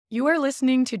You are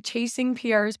listening to Chasing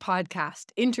PR's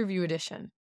podcast, Interview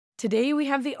Edition. Today, we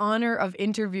have the honor of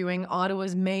interviewing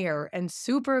Ottawa's mayor and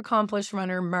super accomplished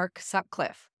runner, Mark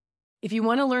Sutcliffe. If you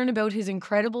want to learn about his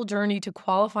incredible journey to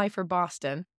qualify for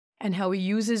Boston and how he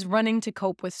uses running to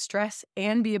cope with stress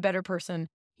and be a better person,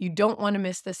 you don't want to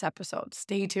miss this episode.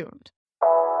 Stay tuned.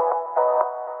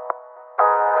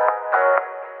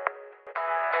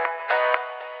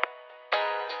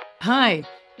 Hi,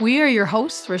 we are your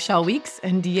hosts, Rochelle Weeks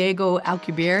and Diego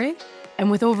Alcubierre. And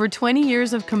with over 20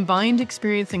 years of combined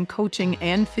experience in coaching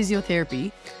and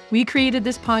physiotherapy, we created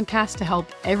this podcast to help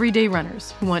everyday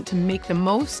runners who want to make the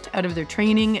most out of their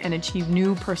training and achieve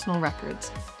new personal records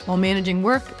while managing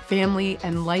work, family,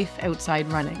 and life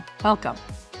outside running. Welcome.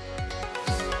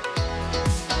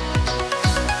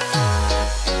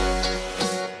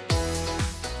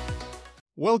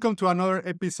 Welcome to another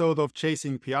episode of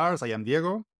Chasing PRs. I am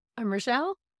Diego. I'm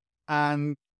Rochelle.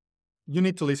 And you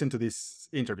need to listen to this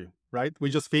interview, right? We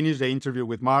just finished the interview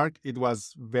with Mark. It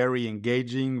was very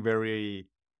engaging, very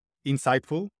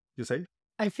insightful, you say?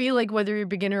 I feel like whether you're a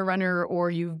beginner runner or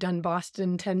you've done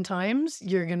Boston 10 times,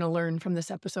 you're going to learn from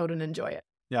this episode and enjoy it.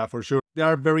 Yeah, for sure. There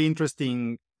are very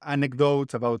interesting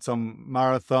anecdotes about some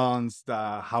marathons,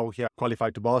 how he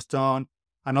qualified to Boston,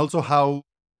 and also how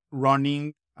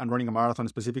running and running a marathon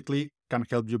specifically can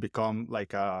help you become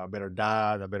like a better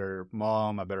dad, a better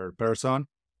mom, a better person.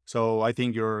 So I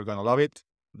think you're going to love it.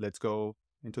 Let's go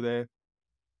into the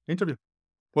interview.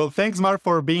 Well, thanks, Mark,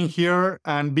 for being here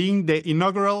and being the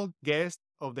inaugural guest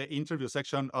of the interview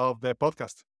section of the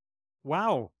podcast.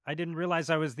 Wow. I didn't realize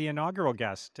I was the inaugural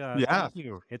guest. Yeah. Thank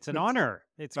you. It's an honor.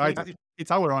 It's Right. great.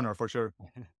 It's our honor for sure.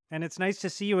 And it's nice to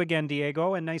see you again,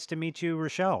 Diego, and nice to meet you,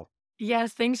 Rochelle.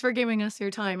 Yes, thanks for giving us your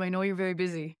time. I know you're very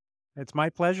busy. It's my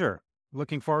pleasure.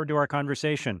 Looking forward to our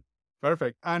conversation.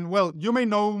 Perfect. And well, you may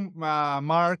know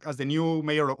Mark as the new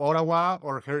mayor of Ottawa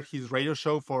or heard his radio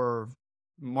show for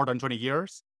more than 20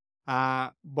 years.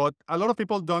 But a lot of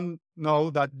people don't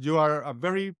know that you are a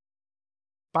very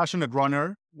passionate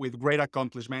runner with great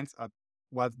accomplishments.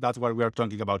 That's what we are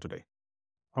talking about today.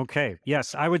 Okay.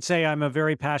 Yes, I would say I'm a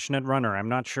very passionate runner. I'm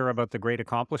not sure about the great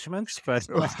accomplishments, but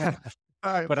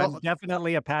but I'm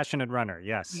definitely a passionate runner.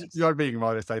 Yes. You're being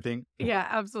modest, I think. Yeah,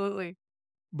 absolutely.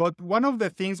 But one of the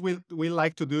things we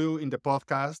like to do in the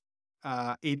podcast,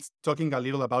 it's talking a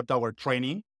little about our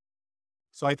training.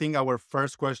 So I think our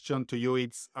first question to you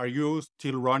is, are you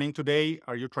still running today?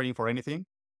 Are you training for anything?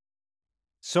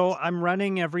 So I'm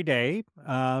running every day.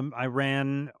 I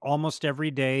ran almost every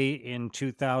day in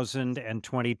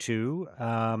 2022.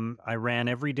 I ran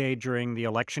every day during the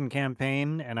election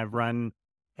campaign, and I've run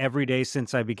every day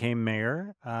since I became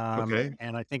mayor. Okay.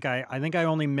 And I think I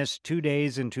only missed 2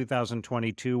 days in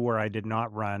 2022 where I did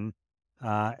not run,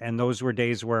 and those were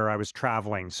days where I was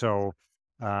traveling. So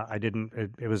I didn't.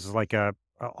 It was like a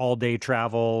all day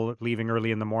travel, leaving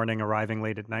early in the morning, arriving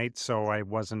late at night. So I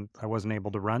wasn't able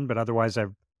to run. But otherwise,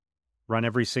 I've run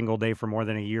every single day for more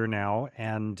than a year now,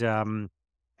 and I'm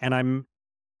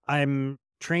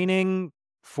training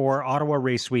for Ottawa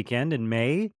race weekend in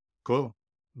May. Cool.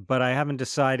 But I haven't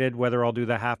decided whether I'll do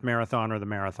the half marathon or the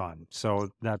marathon. So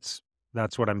that's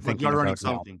what I'm But thinking you're running about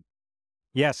now. something.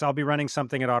 Yes, I'll be running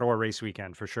something at Ottawa race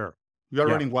weekend for sure. You're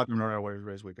Yeah. running what in Ottawa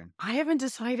race weekend? I haven't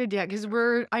decided yet because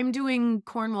I'm doing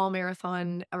Cornwall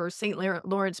Marathon or St.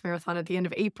 Lawrence Marathon at the end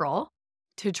of April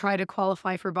to try to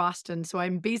qualify for Boston. So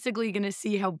I'm basically going to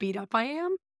see how beat up I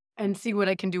am and see what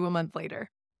I can do a month later.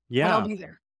 But Yeah, I'll be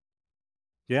there.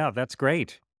 yeah, that's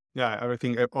great. Yeah,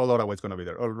 everything, all Ottawa is going to be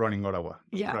there. All running Ottawa.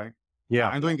 Yeah. Right? Yeah.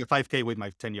 I'm doing a 5K with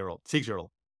my 6-year-old.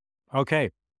 Okay,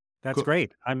 that's Cool.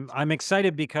 great. I'm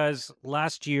excited because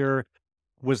last year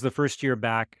was the first year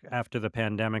back after the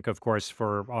pandemic, of course,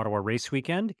 for Ottawa race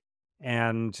weekend,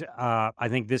 and I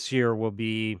think this year it'll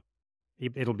be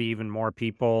even more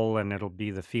people, and it'll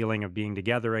be the feeling of being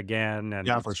together again. And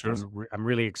Yeah, for sure. I'm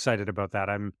really excited about that.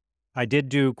 I did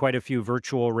do quite a few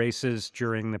virtual races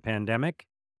during the pandemic,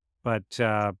 but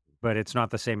it's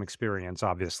not the same experience,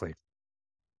 obviously.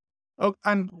 Oh,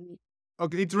 and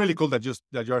okay, it's really cool that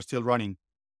you are still running.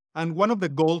 And one of the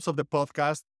goals of the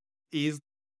podcast is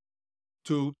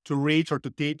to reach or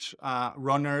to teach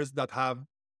runners that have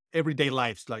everyday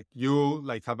lives like you,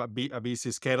 like have a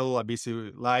busy schedule, a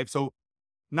busy life. So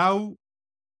now,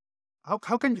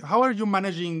 how are you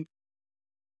managing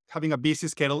having a busy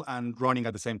schedule and running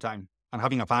at the same time and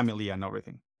having a family and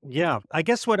everything? Yeah, I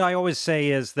guess what I always say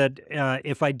is that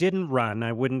if I didn't run,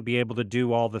 I wouldn't be able to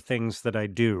do all the things that I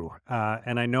do.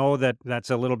 And I know that that's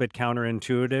a little bit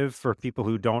counterintuitive for people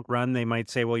who don't run. They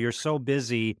might say, well, you're so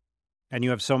busy and you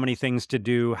have so many things to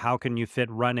do. How can you fit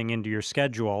running into your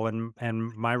schedule?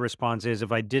 And my response is,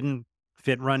 if I didn't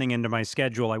fit running into my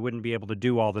schedule, I wouldn't be able to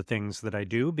do all the things that I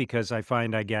do, because I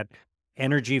find I get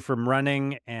energy from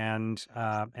running, and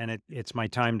it's my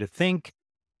time to think.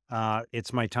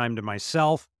 It's my time to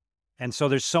myself. And so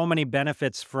there's so many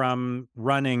benefits from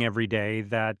running every day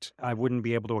that I wouldn't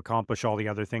be able to accomplish all the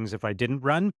other things if I didn't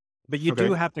run. But you do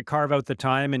Okay. have to carve out the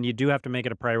time, and you do have to make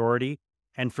it a priority.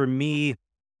 And for me,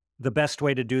 the best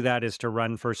way to do that is to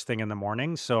run first thing in the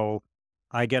morning. So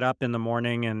I get up in the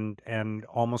morning, and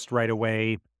almost right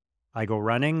away I go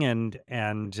running, and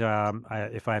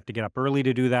if I have to get up early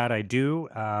to do that, I do.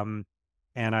 And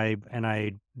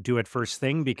I do it first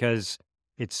thing, because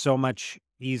it's so much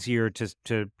easier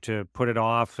to put it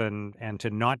off and to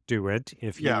not do it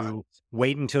if Yeah. you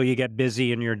wait until you get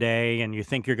busy in your day and you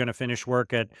think you're going to finish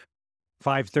work at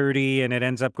 5:30 and it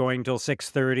ends up going till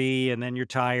 6:30, and then you're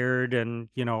tired, and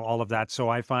all of that. So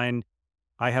I find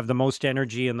I have the most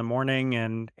energy in the morning,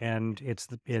 and it's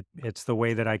the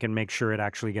way that I can make sure it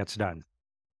actually gets done.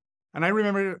 And I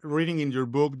remember reading in your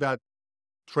book that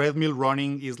treadmill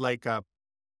running is like a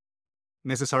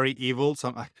necessary evil,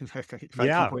 some if I can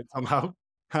Yeah. put it somehow.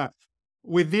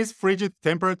 With these frigid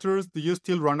temperatures, do you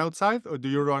still run outside, or do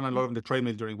you run a lot on the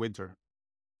treadmill during winter?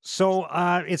 So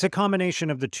it's a combination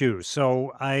of the two.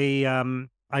 So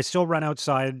I still run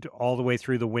outside all the way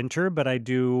through the winter, but I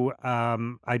do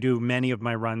many of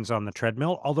my runs on the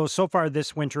treadmill. Although so far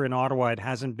this winter in Ottawa, it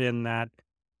hasn't been that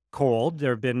cold.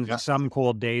 There have been Yeah. some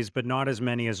cold days, but not as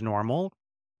many as normal.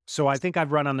 So I think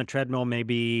I've run on the treadmill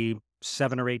maybe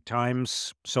 7 or 8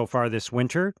 times so far this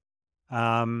winter.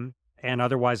 Um, and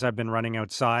otherwise, I've been running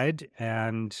outside,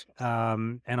 and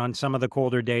on some of the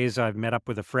colder days, I've met up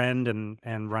with a friend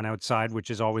and run outside, which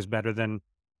is always better than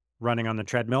running on the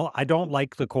treadmill. I don't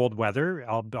like the cold weather.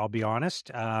 I'll be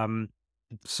honest.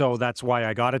 So that's why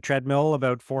I got a treadmill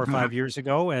about 4 or 5 years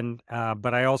ago. And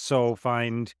but I also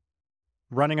find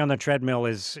running on the treadmill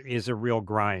is a real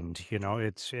grind.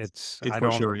 It's It I for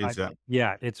don't sure I is, yeah.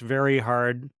 yeah, it's very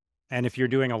hard. And if you're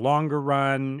doing a longer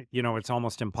run, it's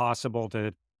almost impossible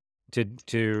to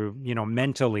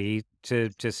mentally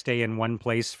to stay in one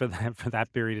place for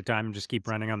that period of time and just keep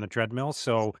running on the treadmill.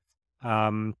 So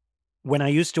um when I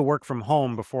used to work from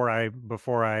home before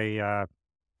I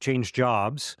changed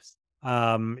jobs,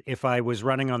 if I was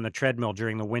running on the treadmill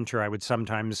during the winter, I would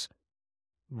sometimes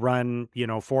run,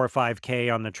 4 or 5K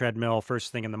on the treadmill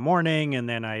first thing in the morning. And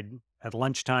then I'd at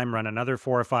lunchtime run another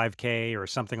 4 or 5K or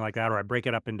something like that. Or I break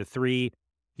it up into three,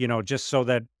 just so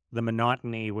that the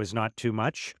monotony was not too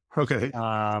much. Okay.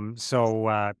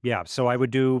 Yeah, so I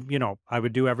would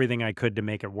do everything I could to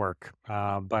make it work.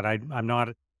 But I'm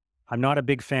not a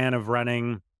big fan of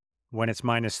running when it's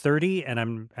 -30,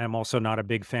 and I'm also not a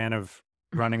big fan of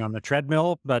running on the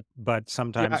treadmill, but Yeah,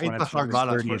 sometimes when it's a it's hard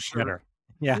balance -30, for it's sure. better.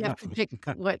 Yeah. You have to pick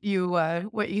what you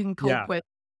can cope Yeah, with.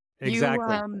 You,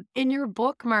 exactly. in your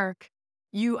book, Mark,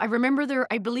 I remember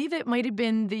I believe it might have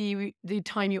been the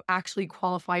time you actually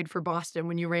qualified for Boston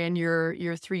when you ran your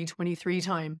 3:23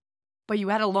 time, but you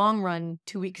had a long run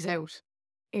 2 weeks out,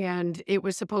 and it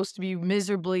was supposed to be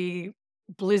miserably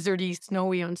blizzardy,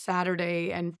 snowy on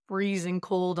Saturday and freezing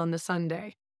cold on the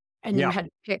Sunday, and you Yeah. had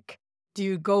to pick, do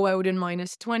you go out in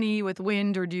 -20 with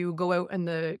wind, or do you go out in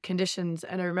the conditions?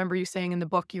 And I remember you saying in the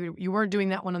book you weren't doing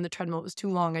that one on the treadmill, it was too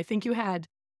long. I think you had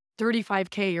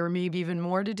 35K or maybe even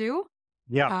more to do.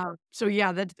 Yeah. So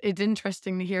yeah, it's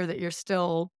interesting to hear that you're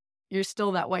still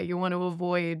that way. You want to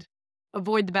avoid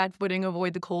the bad footing,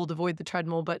 avoid the cold, avoid the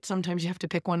treadmill, but sometimes you have to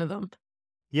pick one of them.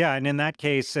 Yeah, and in that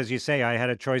case, as you say, I had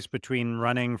a choice between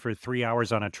running for 3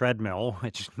 hours on a treadmill,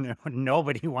 which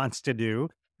nobody wants to do,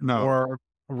 No. or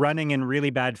running in really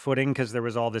bad footing because there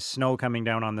was all this snow coming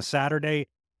down on the Saturday,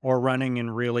 or running in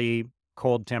really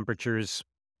cold temperatures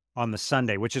on the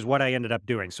Sunday, which is what I ended up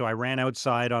doing. So I ran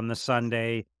outside on the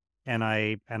Sunday, and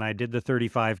I did the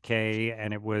 35K,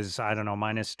 and it was, I don't know,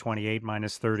 -28,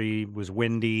 -30, was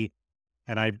windy.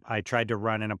 And I tried to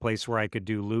run in a place where I could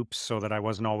do loops so that I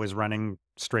wasn't always running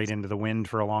straight into the wind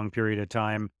for a long period of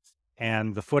time.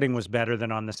 And the footing was better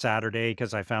than on the Saturday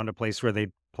because I found a place where they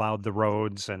plowed the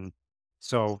roads. And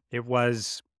so it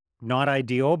was not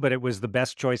ideal, but it was the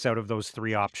best choice out of those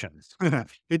three options.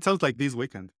 It sounds like this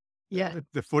weekend. Yeah.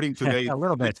 The footing today, A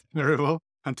little bit. it's terrible,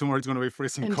 and tomorrow it's going to be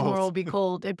freezing And tomorrow cold. will be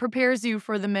cold. It prepares you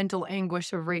for the mental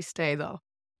anguish of race day, though.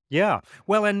 Yeah.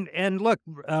 Well, and look,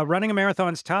 running a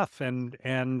marathon's tough, and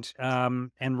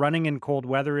running in cold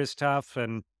weather is tough,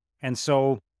 and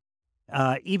so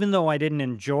even though I didn't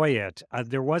enjoy it,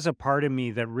 there was a part of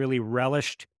me that really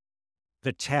relished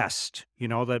the test.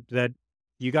 That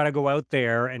you got to go out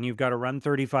there and you've got to run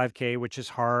 35K, which is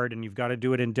hard, and you've got to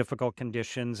do it in difficult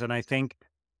conditions. And I think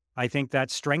that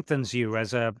strengthens you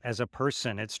as a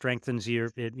person. It strengthens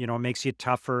you. It makes you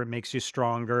tougher. It makes you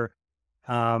stronger.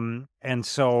 And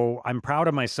so I'm proud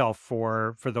of myself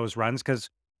for those runs, because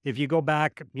if you go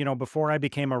back, before I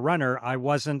became a runner, I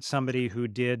wasn't somebody who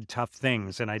did tough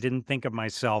things, and I didn't think of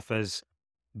myself as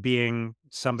being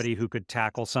somebody who could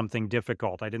tackle something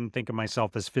difficult. I didn't think of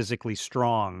myself as physically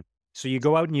strong. So you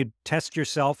go out and you test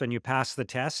yourself and you pass the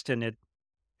test, and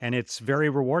it's very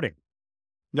rewarding.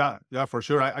 Yeah, yeah, for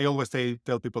sure. I always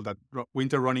tell people that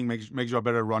winter running makes you a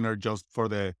better runner just for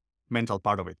the mental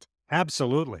part of it.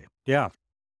 Absolutely. Yeah.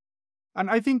 And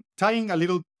I think tying a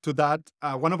little to that,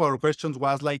 one of our questions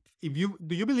was like, do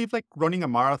you believe like running a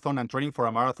marathon and training for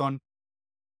a marathon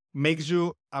makes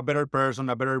you a better person,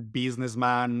 a better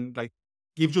businessman, like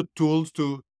gives you tools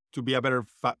to be a better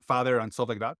father and stuff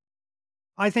like that?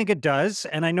 I think it does.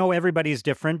 And I know everybody's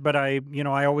different, but I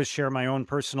always share my own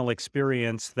personal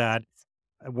experience that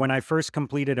when I first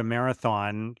completed a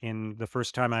marathon, in the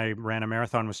first time I ran a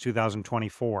marathon was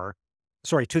 2024.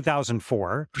 Sorry,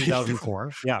 2004.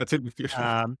 2004. Yeah. That's it.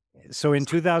 Um, so in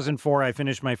 2004, I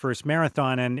finished my first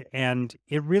marathon, and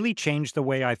it really changed the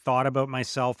way I thought about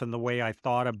myself and the way I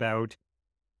thought about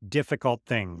difficult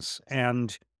things.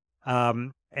 And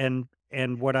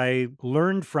what I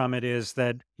learned from it is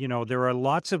that, there are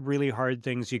lots of really hard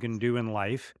things you can do in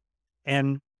life,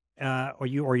 and or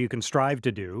you can strive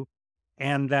to do,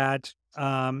 and that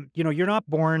you're not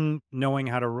born knowing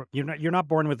how to you're not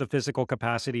born with the physical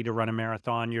capacity to run a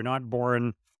marathon. You're not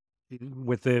born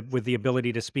with the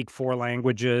ability to speak four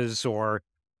languages, or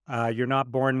you're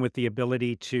not born with the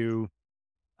ability to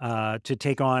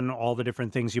take on all the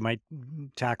different things you might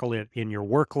tackle it in your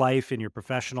work life, in your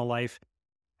professional life.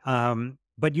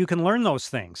 But you can learn those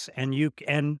things, and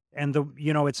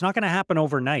it's not going to happen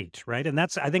overnight, right? And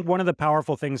that's, I think, one of the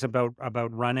powerful things about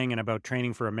running and about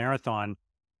training for a marathon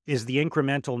is the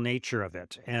incremental nature of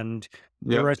it. And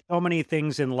Yeah, there are so many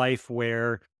things in life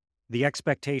where the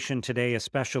expectation today,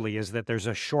 especially, is that there's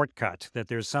a shortcut, that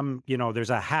there's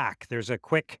a hack, there's a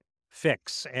quick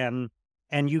fix, and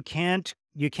you can't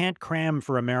cram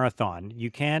for a marathon. You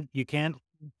can't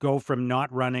go from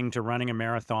not running to running a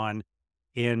marathon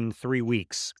in 3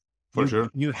 weeks. for You sure.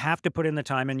 you have to put in the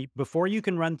time, and before you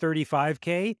can run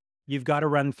 35K, you've got to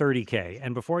run 30K,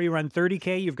 and before you run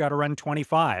 30K, you've got to run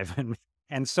 25,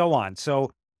 and so on.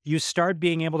 So you start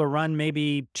being able to run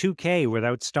maybe 2K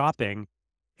without stopping,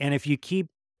 and if you keep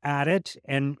at it,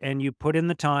 and you put in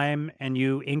the time, and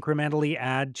you incrementally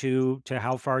add to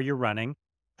how far you're running,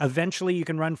 eventually you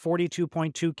can run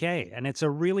 42.2K, and it's a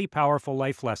really powerful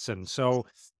life lesson. So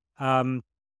um,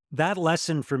 that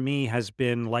lesson for me has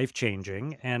been life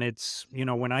changing. And it's,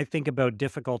 when I think about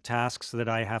difficult tasks that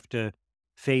I have to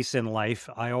face in life,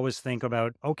 I always think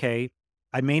about, okay,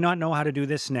 I may not know how to do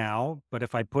this now, but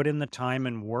if I put in the time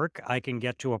and work, I can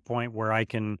get to a point where I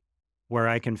can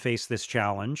face this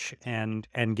challenge and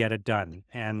get it done.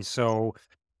 And so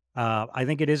I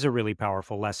think it is a really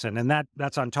powerful lesson, and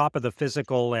that's on top of the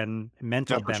physical and Yeah,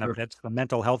 mental for sure. benefits, the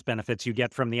mental health benefits you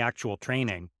get from the actual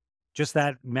training. Just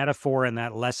that metaphor and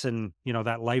that lesson,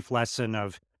 that life lesson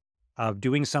of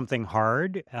doing something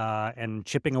hard, and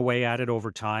chipping away at it over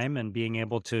time, and being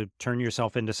able to turn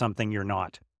yourself into something you're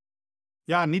not.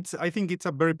 Yeah, and I think it's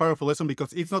a very powerful lesson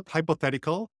because it's not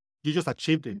hypothetical. You just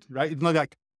achieved it, right?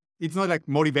 It's not like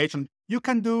motivation. You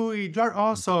can do it. You're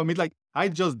awesome. It's like I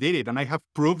just did it, and I have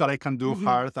proved that I can do Mhm.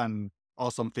 hard and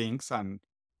awesome things, and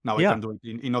now I Yeah, can do it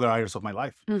in other areas of my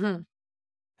life. Mhm.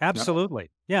 Yeah,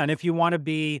 absolutely. Yeah, and if you want to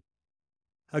be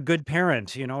a good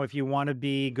parent, if you want to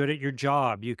be good at your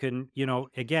job, you can,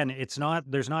 again,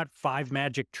 there's not five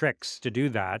magic tricks to do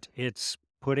that. It's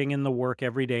putting in the work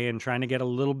every day and trying to get a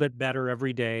little bit better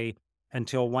every day,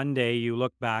 until one day you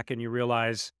look back and you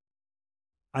realize,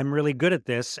 I'm really good at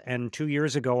this. And 2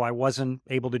 years ago, I wasn't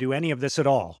able to do any of this at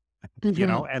all,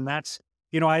 Mhm. and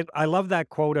I love that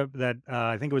quote that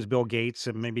I think it was Bill Gates,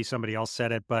 and maybe somebody else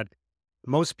said it, but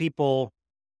most people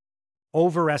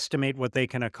overestimate what they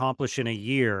can accomplish in a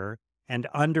year and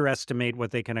underestimate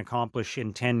what they can accomplish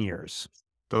in 10 years.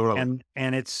 totally.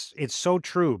 And it's so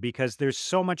true, because there's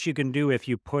so much you can do if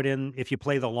you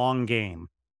play the long game.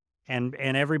 And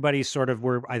everybody's sort of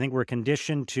I think we're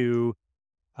conditioned to,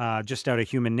 just out of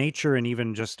human nature, and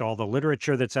even just all the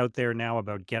literature that's out there now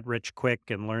about get rich quick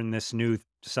and learn this new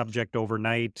subject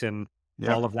overnight and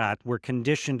Yeah, all of that. We're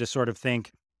conditioned to sort of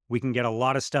think we can get a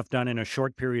lot of stuff done in a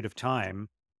short period of time,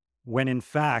 when in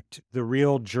fact, the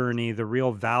real journey, the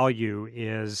real value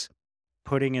is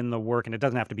putting in the work. And it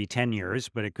doesn't have to be 10 years,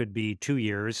 but it could be 2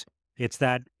 years. it's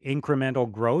that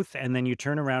incremental growth. And then you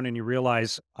turn around and you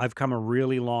realize I've come a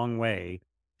really long way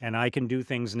and I can do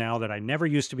things now that I never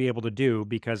used to be able to do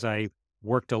because I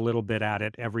worked a little bit at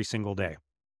it every single day.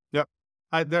 Yep.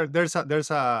 There's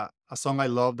a song I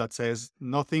love that says,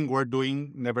 "Nothing we're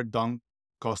doing never done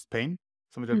cost pain,"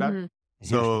 something like that. Mhm.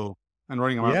 So, and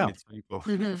running a Yeah. marathon is painful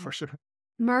Mhm. for sure.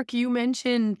 Mark, you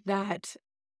mentioned that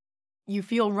you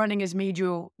feel running has made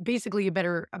you basically a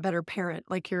better parent,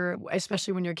 like you're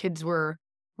especially when your kids were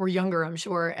younger, I'm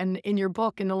sure. And in your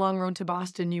book, In the Long Road to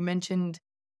Boston, you mentioned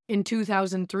in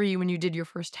 2003 when you did your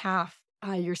first half,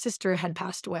 your sister had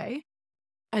passed away.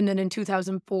 And then in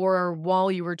 2004, while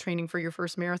you were training for your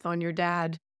first marathon, your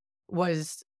dad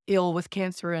was ill with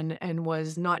cancer and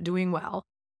was not doing well.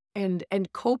 And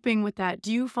coping with that,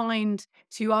 do you find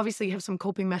so you obviously have some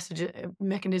coping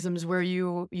mechanisms where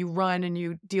you run and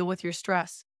you deal with your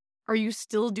stress. Are you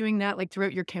still doing that like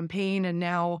throughout your campaign and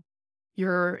now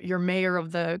you're mayor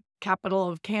of the capital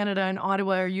of Canada in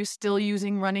Ottawa? Are you still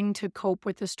using running to cope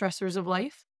with the stressors of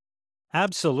life?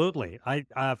 Absolutely.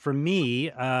 For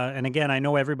me, and again, I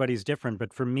know everybody's different,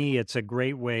 but for me, it's a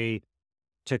great way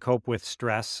to cope with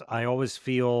stress. I always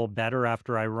feel better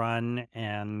after I run,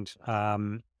 and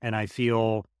I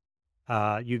feel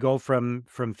you go from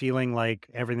feeling like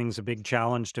everything's a big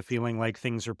challenge to feeling like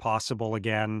things are possible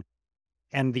again.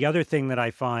 And the other thing that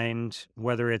I find,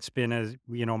 whether it's been as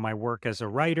my work as a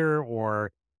writer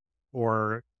or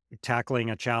tackling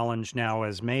a challenge now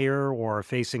as mayor or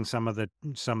facing some of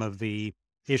the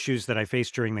issues that I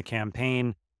faced during the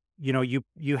campaign,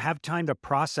 you have time to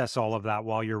process all of that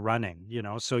while you're running,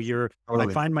 so I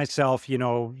Totally. find myself,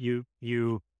 you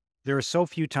there are so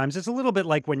few times. It's a little bit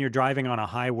like when you're driving on a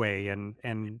highway and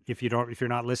if you're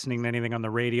not listening to anything on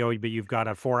the radio, but you've got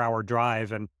a 4-hour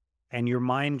drive and your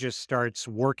mind just starts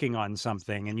working on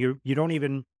something and you don't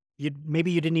even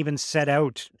maybe you didn't even set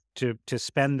out to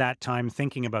spend that time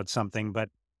thinking about something, but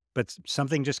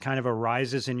something just kind of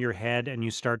arises in your head and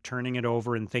you start turning it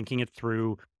over and thinking it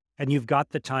through, and you've got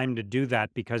the time to do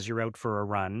that because you're out for a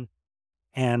run.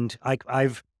 And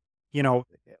you know,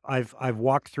 I've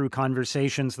walked through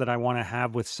conversations that I want to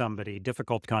have with somebody,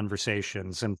 difficult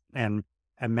conversations, and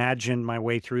imagined my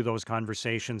way through those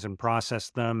conversations and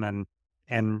processed them.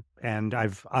 And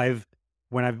I've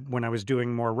when I was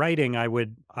doing more writing, I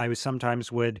was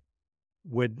sometimes would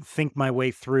think my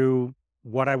way through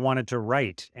what I wanted to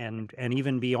write and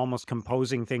even be almost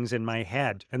composing things in my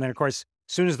head. And then of course,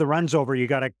 as soon as the run's over, you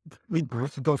got to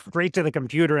go straight to the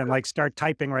computer and like start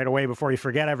typing right away before you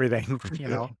forget everything.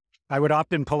 I would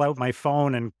often pull out my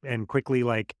phone and quickly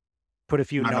like put a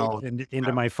few I notes know.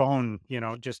 into my phone,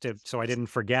 just so I didn't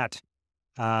forget.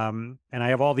 And I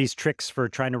have all these tricks for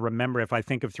trying to remember. If I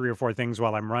think of 3 or 4 things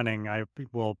while I'm running, I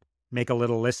will make a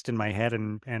little list in my head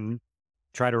and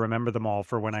try to remember them all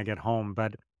for when I get home.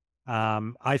 But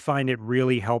I find it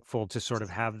really helpful to sort of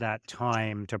have that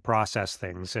time to process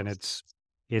things, and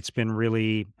it's been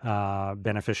really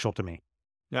beneficial to me.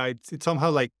 Yeah, it's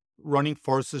somehow like running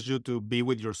forces you to be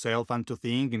with yourself and to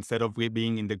think instead of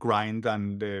being in the grind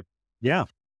and the Yeah,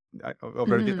 of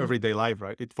Mhm. everyday life,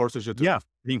 right? It forces you to yeah,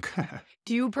 think.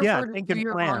 Do you yeah. prefer to Think do and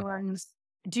your long plan. runs?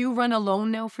 Do you run alone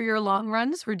now for your long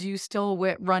runs, or do you still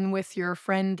run with your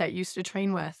friend that you used to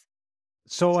train with?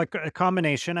 So a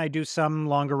combination. I do some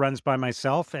longer runs by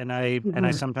myself, and I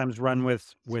Mhm. sometimes run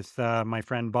with my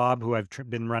friend Bob, who I've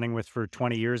been running with for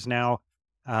 20 years now,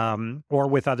 or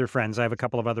with other friends. I have a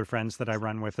couple of other friends that I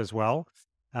run with as well.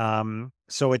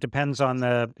 So it depends on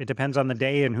the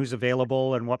day and who's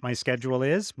available and what my schedule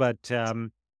is. But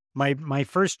my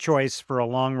first choice for a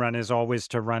long run is always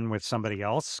to run with somebody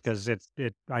else because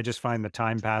I just find the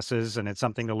time passes and it's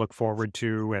something to look forward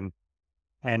to,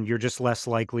 and you're just less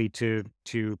likely to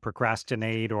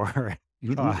procrastinate or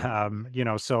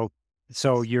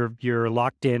so you're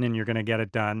locked in and you're going to get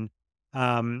it done.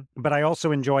 But I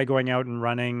also enjoy going out and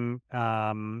running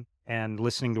and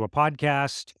listening to a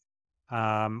podcast,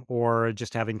 or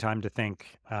just having time to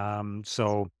think.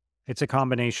 So it's a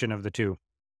combination of the two.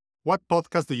 What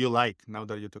podcast do you like now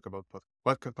that you talk about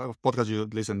podcast you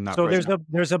listen now So right there's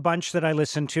now? a bunch that I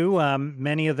listen to.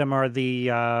 Many of them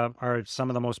are some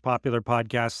of the most popular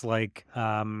podcasts, like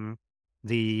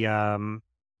the um,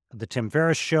 the Tim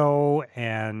Ferriss Show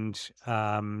and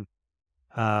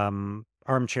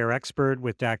Armchair Expert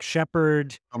with Dax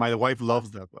Shepard. Oh, my wife loves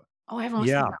that one. Oh, I haven't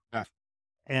listened Yeah, to that.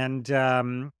 Yeah.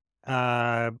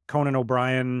 and Conan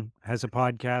O'Brien has a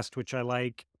podcast which I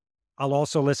like. I'll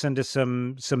also listen to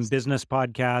some business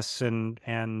podcasts and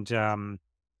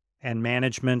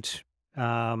management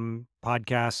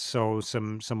podcasts. So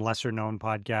some lesser known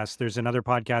podcasts. There's another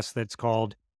podcast that's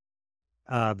called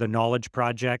the Knowledge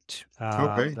Project.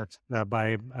 Okay. That's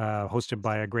hosted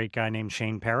by a great guy named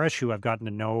Shane Parrish, who I've gotten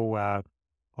to know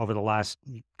over the last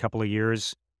couple of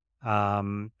years.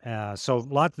 So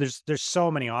there's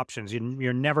so many options.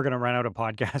 You're never going to run out of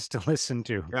podcasts to listen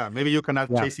to. Yeah, maybe you can add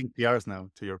Yeah. chasing PRs now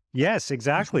to your. Yes,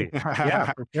 exactly.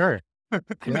 Yeah, for sure.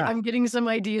 Yeah. I'm getting some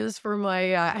ideas for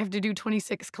my, I have to do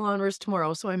 26 kilometers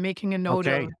tomorrow, so I'm making a note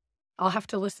Okay. of, I'll have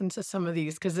to listen to some of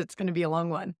these because it's going to be a long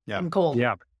one. Yeah. I'm cold.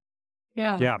 Yeah.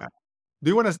 Yeah. Yeah.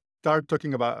 Do you want to start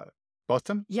talking about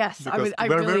Boston? Yes, Because I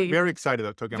we're really, very excited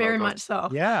about talking very about much so.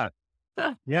 Yeah.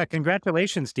 Yeah.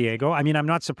 Congratulations, Diego. I mean, I'm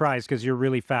not surprised because you're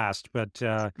really fast, but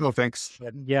Boston. No, thanks.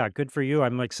 yeah, good for you.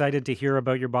 I'm excited to hear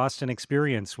about your Boston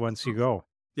experience once you go.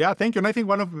 Yeah, thank you. And I think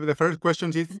one of the first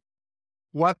questions is,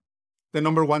 what the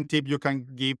number one tip you can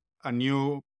give a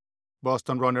new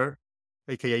Boston runner,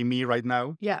 aka me right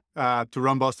now, Yeah. to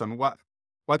run Boston? What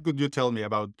could you tell me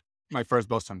about my first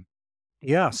Boston?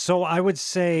 Yeah. So I would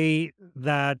say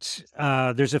that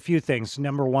there's a few things.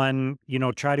 Number one,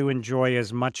 try to enjoy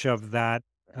as much of that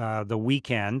the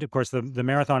weekend. Of course, the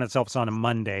marathon itself is on a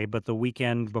Monday, but the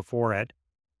weekend before it,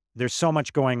 there's so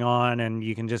much going on, and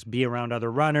you can just be around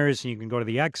other runners, and you can go to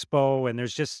the expo, and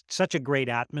there's just such a great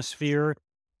atmosphere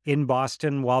in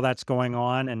Boston while that's going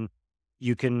on. And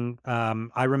you can,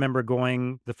 I remember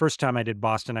going the first time I did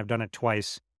Boston, I've done it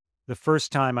twice. The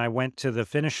first time I went to the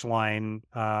finish line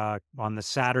on the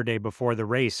Saturday before the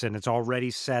race, and it's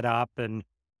already set up, and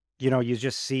you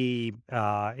just see,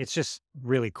 it's just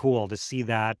really cool to see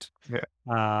that.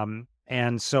 Yeah.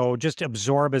 And so just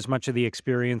absorb as much of the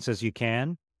experience as you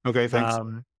can. Okay, thanks.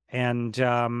 And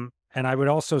I would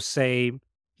also say,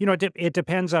 it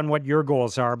depends on what your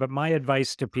goals are, but my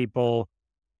advice to people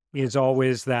is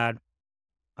always that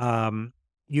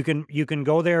you can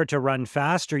go there to run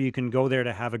fast, or you can go there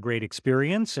to have a great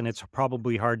experience, and it's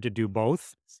probably hard to do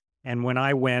both. And when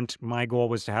I went, my goal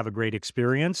was to have a great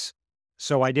experience.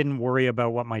 So I didn't worry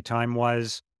about what my time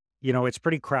was. It's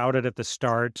pretty crowded at the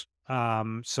start.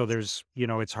 So there's,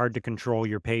 it's hard to control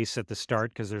your pace at the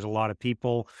start because there's a lot of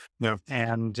people. Yeah.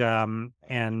 And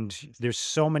there's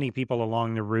so many people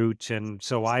along the route. And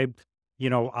so I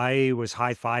was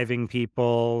high-fiving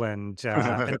people. And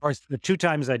of course, the two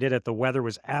times I did it, the weather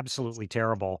was absolutely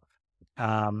terrible.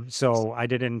 So I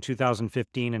did it in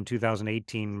 2015 and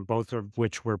 2018, both of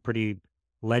which were pretty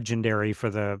legendary for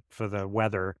the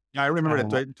weather. Yeah, I remember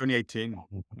the 2018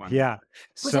 one. Yeah.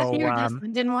 Was that So the year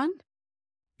Dustin won?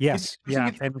 yes,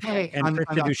 yeah. And Okay.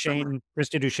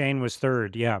 Krista Duchesne was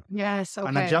third. Yeah. Yes.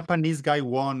 And a Okay. Japanese guy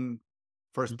won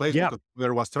first place Yeah. because the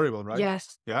weather was terrible, right?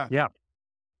 Yes. Yeah. Yeah.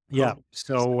 Yeah. Oh.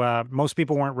 So most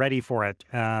people weren't ready for it,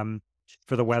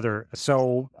 for the weather.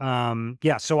 So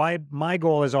yeah. So my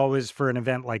goal is always for an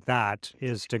event like that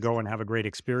is to go and have a great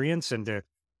experience and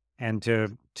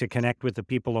to connect with the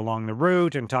people along the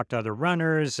route and talk to other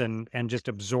runners and just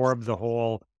absorb the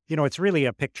whole. It's really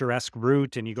a picturesque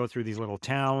route, and you go through these little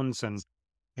towns, and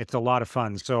it's a lot of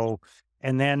fun. So,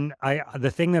 and then the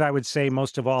thing that I would say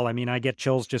most of all, I mean, I get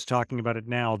chills just talking about it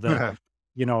now.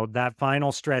 That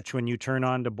final stretch when you turn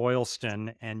on to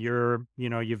Boylston and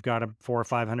you've got 400 or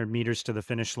 500 meters to the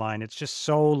finish line. It's just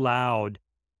so loud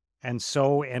and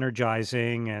so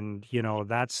energizing. And,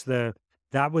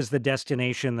 that was the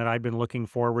destination that I've been looking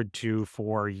forward to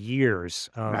for years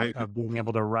of being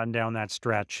able to run down that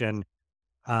stretch. And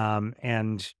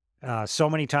so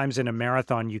many times in a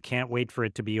marathon, you can't wait for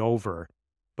it to be over.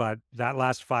 But that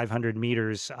last 500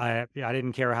 meters, I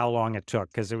didn't care how long it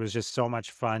took because it was just so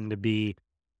much fun to be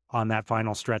on that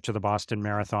final stretch of the Boston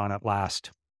Marathon at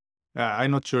last.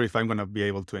 I'm not sure if I'm going to be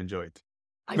able to enjoy it.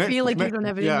 I feel like you don't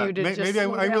have it in you to just maybe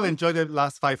slow I will down. enjoy the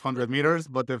last 500 meters,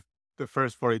 but the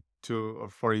first 42 or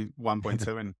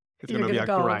 41.7, it's You're going to be gonna a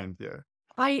go. grind. Yeah.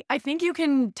 I think you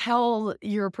can tell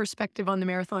your perspective on the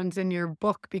marathons in your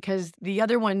book because the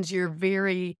other ones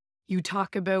you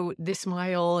talk about this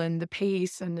mile and the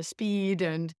pace and the speed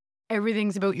and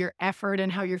everything's about your effort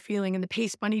and how you're feeling and the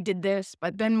pace bunny did this.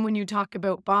 But then when you talk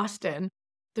about Boston,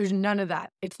 there's none of that.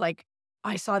 It's like,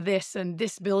 I saw this and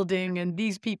this building and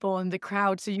these people and the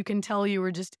crowd. So you can tell you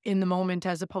were just in the moment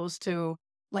as opposed to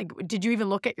like, did you even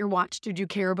look at your watch? Did you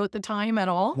care about the time at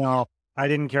all? No, I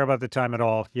didn't care about the time at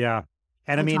all. Yeah.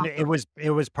 And I That's mean, awesome. it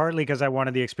was partly because I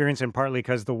wanted the experience and partly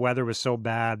because the weather was so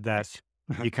bad that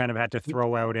you kind of had to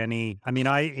throw out any. I mean,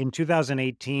 in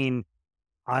 2018,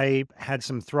 I had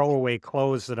some throwaway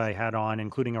clothes that I had on,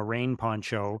 including a rain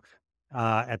poncho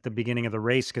at the beginning of the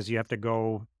race because you have to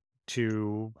go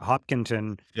to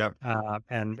Hopkinton Yeah.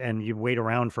 and you wait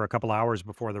around for a couple hours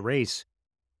before the race.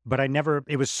 But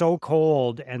it was so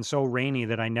cold and so rainy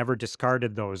that I never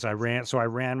discarded those. I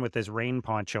ran with this rain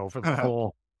poncho for the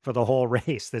for the whole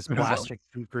race, this plastic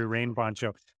see-through rain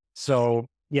poncho. So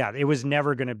yeah, it was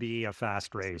never going to be a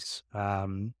fast race.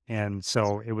 And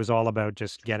so it was all about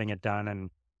just getting it done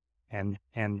and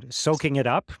soaking it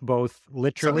up, both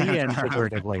literally and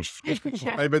figuratively.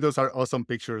 Yeah. I bet those are awesome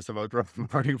pictures about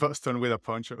running Boston with a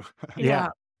poncho. Yeah,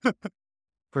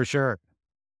 for sure.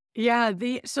 Yeah,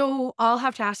 so I'll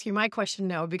have to ask you my question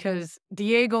now because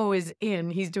Diego is in.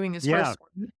 He's doing his Yeah. first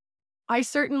one.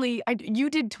 You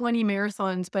did 20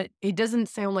 marathons, but it doesn't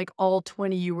sound like all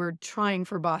 20 you were trying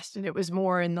for Boston. It was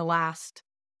more in the last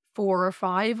 4 or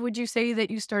 5, would you say,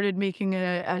 that you started making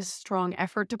a strong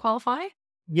effort to qualify?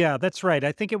 Yeah, that's right.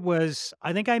 I think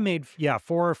I made 4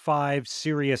 or 5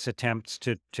 serious attempts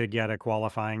to get a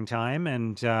qualifying time,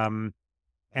 and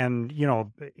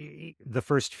the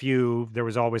first few there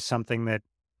was always something that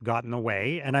got in the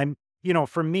way. And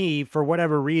for me, for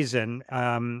whatever reason,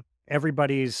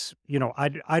 everybody's,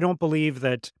 I don't believe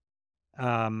that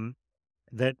um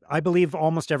that I believe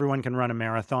almost everyone can run a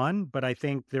marathon, but I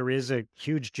think there is a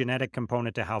huge genetic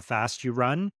component to how fast you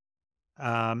run.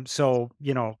 So,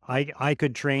 I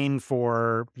could train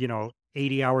for,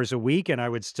 80 hours a week and I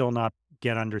would still not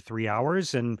get under 3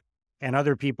 hours. And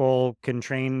other people can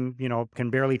train, can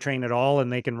barely train at all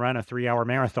and they can run a 3 hour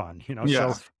marathon,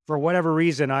 Yeah. So for whatever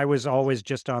reason, I was always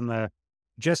just on the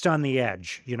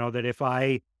edge, that if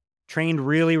I trained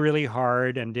really, really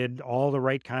hard and did all the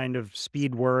right kind of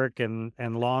speed work and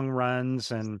long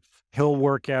runs and hill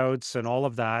workouts and all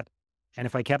of that, and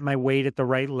if I kept my weight at the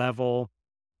right level,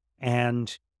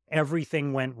 and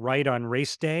everything went right on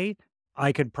race day,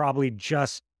 I could probably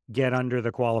just get under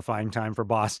the qualifying time for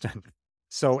Boston.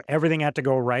 So everything had to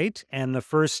go right. And the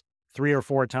first 3 or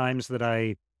 4 times that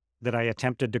I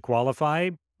attempted to qualify,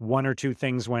 1 or 2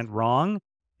 things went wrong.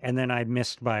 And then I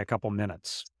missed by a couple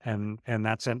minutes. And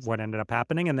that's what ended up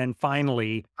happening. And then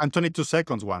finally, And 22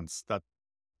 seconds once.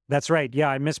 that's right. Yeah,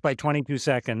 I missed by 22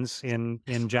 seconds in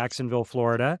Jacksonville,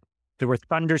 Florida. There were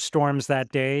thunderstorms that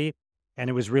day, and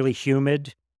it was really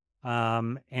humid.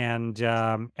 And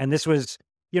this was,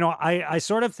 I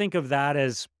sort of think of that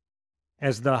as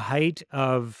the height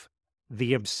of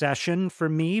the obsession for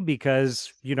me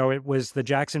because, it was the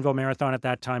Jacksonville Marathon at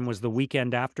that time was the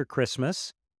weekend after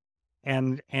Christmas.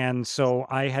 And so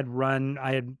I had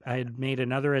made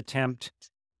another attempt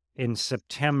in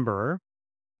September.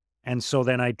 And so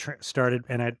then I started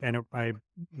and I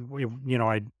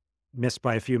missed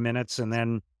by a few minutes, and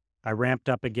then I ramped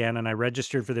up again and I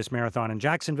registered for this marathon in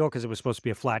Jacksonville because it was supposed to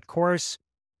be a flat course.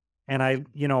 And I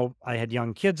had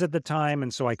young kids at the time,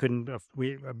 and so I couldn't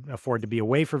afford to be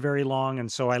away for very long.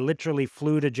 And so I literally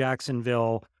flew to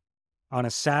Jacksonville on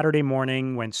a Saturday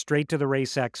morning, went straight to the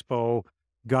race expo,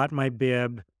 got my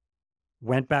bib,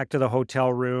 went back to the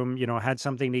hotel room, had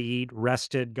something to eat,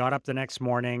 rested, got up the next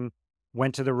morning,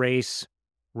 went to the race,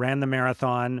 ran the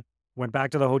marathon, went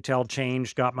back to the hotel,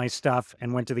 changed, got my stuff,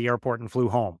 and went to the airport and flew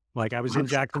home. Like I was in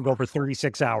Jacksonville for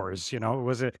 36 hours. It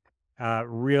was a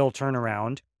real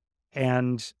turnaround.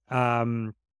 And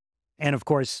of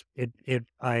course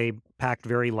I packed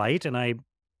very light, and I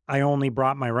only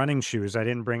brought my running shoes. I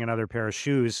didn't bring another pair of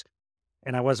shoes,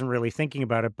 and I wasn't really thinking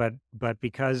about it, but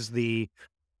because there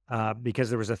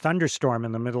was a thunderstorm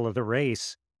in the middle of the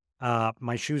race,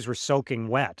 my shoes were soaking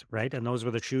wet, right? And those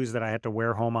were the shoes that I had to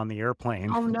wear home on the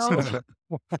airplane. Oh, no.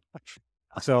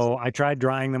 So I tried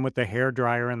drying them with the hair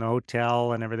dryer in the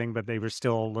hotel and everything, but they were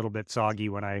still a little bit soggy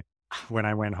when I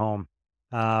went home.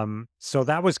 So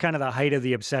that was kind of the height of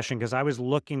the obsession because I was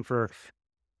looking for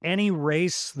any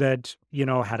race that,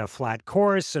 had a flat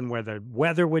course and where the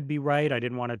weather would be right. I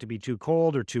didn't want it to be too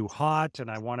cold or too hot. And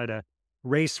I wanted a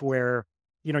race where,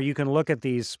 you can look at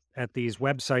these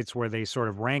websites where they sort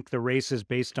of rank the races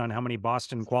based on how many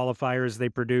Boston qualifiers they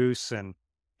produce. And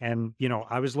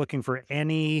I was looking for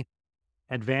any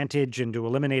advantage and to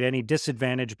eliminate any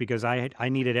disadvantage because I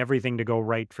needed everything to go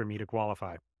right for me to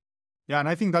qualify. Yeah, and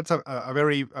I think that's a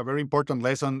very important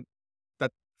lesson, that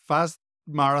fast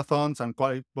marathons and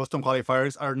Boston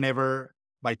qualifiers are never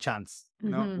by chance.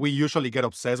 We usually get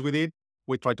obsessed with it.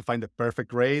 We try to find the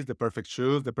perfect race, the perfect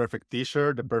shoes, the perfect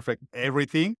T-shirt, the perfect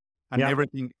everything, and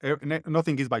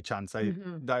nothing is by chance.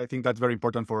 I think that's very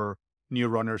important for new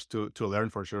runners to learn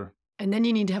for sure. And then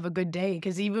you need to have a good day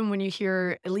because even when you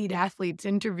hear elite athletes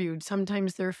interviewed,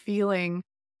 sometimes they're feeling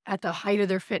at the height of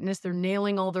their fitness, they're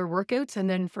nailing all their workouts. And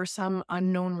then for some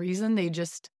unknown reason, they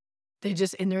just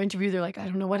in their interview, they're like, I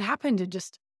don't know what happened. It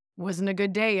just wasn't a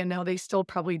good day. And now they still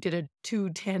probably did a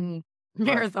 2:10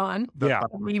 marathon. Yeah.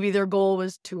 Maybe their goal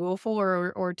was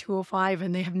 2:04 or 2:05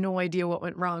 and they have no idea what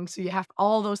went wrong. So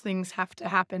all those things have to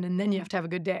happen and then you have to have a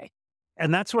good day.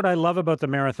 And that's what I love about the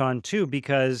marathon too,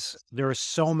 because there are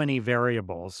so many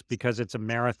variables because it's a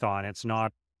marathon. It's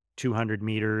not 200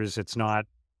 meters. It's not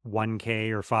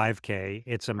 1K or 5K.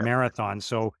 It's a marathon.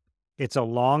 So it's a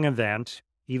long event.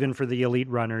 Even for the elite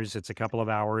runners, it's a couple of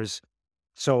hours.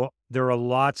 So there are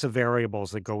lots of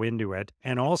variables that go into it.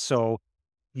 And also,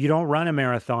 you don't run a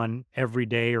marathon every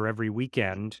day or every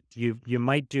weekend. You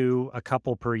might do a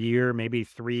couple per year, maybe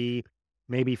 3,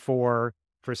 maybe 4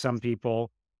 for some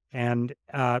people. And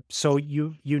so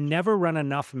you never run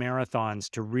enough marathons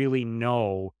to really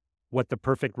know what the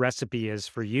perfect recipe is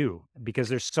for you because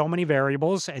there's so many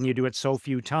variables and you do it so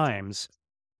few times.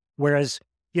 Whereas,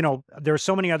 there are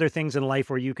so many other things in life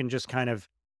where you can just kind of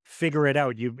figure it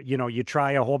out. You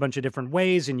try a whole bunch of different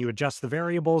ways and you adjust the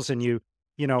variables and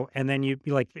and then you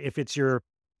like if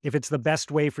it's the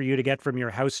best way for you to get from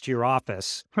your house to your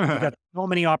office, you've got so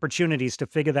many opportunities to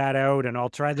figure that out. And I'll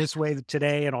try this way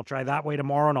today and I'll try that way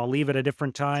tomorrow and I'll leave at a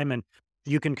different time. And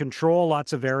you can control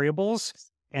lots of variables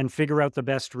and figure out the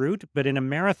best route. But in a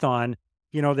marathon,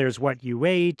 there's what you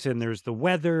ate and there's the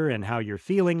weather and how you're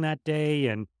feeling that day.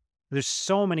 And there's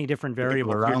so many different The people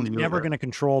variables. You're around you. never going to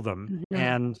control them.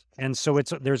 And so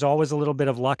there's always a little bit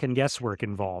of luck and guesswork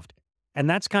involved. And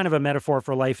that's kind of a metaphor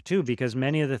for life too, because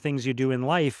many of the things you do in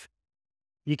life,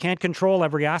 you can't control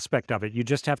every aspect of it. You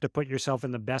just have to put yourself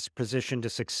in the best position to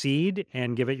succeed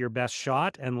and give it your best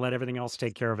shot and let everything else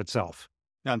take care of itself.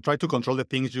 And try to control the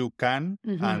things you can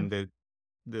and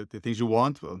the things you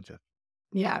want. Well, just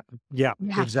Yeah. Yeah,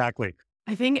 Yeah. exactly.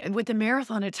 I think with the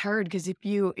marathon, it's hard because if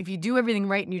you do everything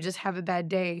right and you just have a bad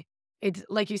day, it's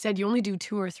like you said, you only do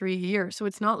 2 or 3 a year. So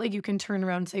it's not like you can turn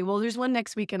around and say, well, there's one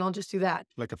next week and I'll just do that.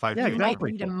 like a 5 Yeah, You might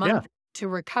exactly. need a Yeah. month to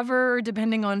recover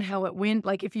depending on how it went.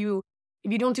 Like if you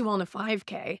don't do well in a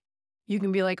 5K, you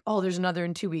can be like, oh, there's another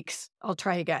in 2 weeks. I'll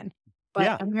try again. But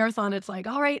Yeah. a marathon, it's like,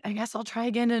 all right, I guess I'll try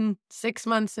again in 6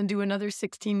 months and do another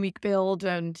 16-week build.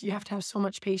 And you have to have so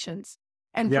much patience.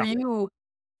 And for Yeah. you,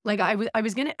 like I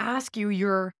was going to ask you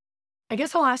I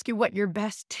guess I'll ask you what your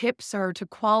best tips are to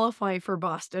qualify for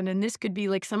Boston. And this could be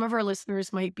like some of our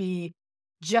listeners might be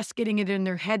just getting it in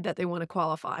their head that they want to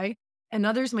qualify. And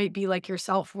others might be like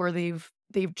yourself where they've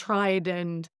tried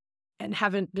and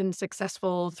haven't been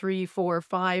successful 3, 4,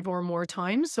 5 or more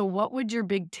times. So what would your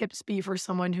big tips be for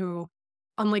someone who,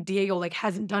 unlike Diego, like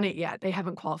hasn't done it yet? They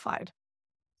haven't qualified.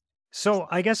 So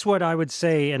I guess what I would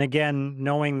say, and again,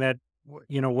 knowing that,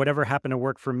 whatever happened to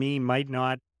work for me might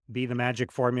not be the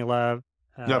magic formula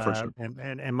Yeah, for sure.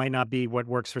 and might not be what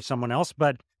works for someone else.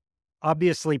 But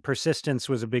obviously persistence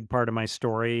was a big part of my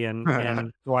story.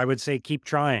 And so I would say keep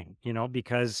trying,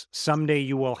 because someday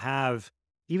you will have,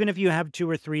 even if you have 2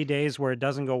 or 3 days where it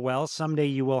doesn't go well, someday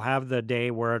you will have the day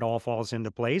where it all falls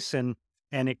into place. And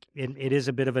it is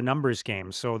a bit of a numbers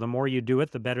game. So the more you do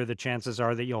it, the better the chances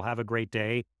are that you'll have a great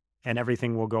day and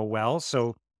everything will go well.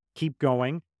 So keep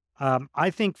going. I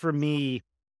think for me,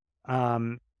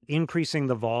 increasing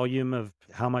the volume of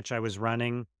how much I was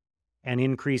running and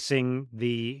increasing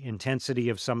the intensity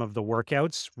of some of the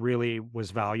workouts really was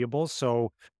valuable.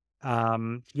 So,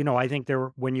 I think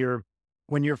when you're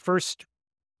first,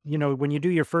 when you do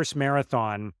your first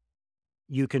marathon,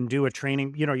 you can do a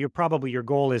training, your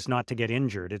goal is not to get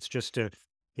injured. It's just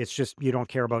you don't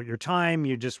care about your time.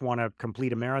 You just want to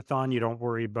complete a marathon. You don't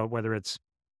worry about whether it's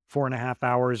 4.5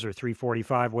 hours or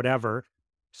 3:45, whatever.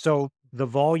 So the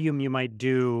volume you might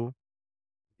do,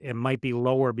 it might be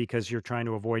lower because you're trying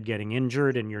to avoid getting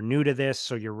injured and you're new to this.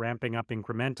 So you're ramping up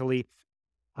incrementally.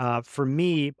 For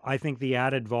me, I think the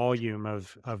added volume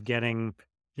of getting,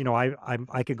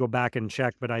 I could go back and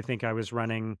check, but I think I was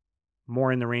running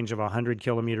more in the range of 100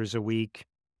 kilometers a week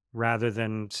rather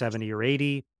than 70 or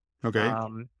 80. Okay.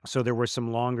 So there were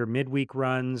some longer midweek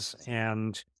runs,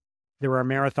 and there are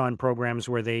marathon programs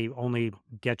where they only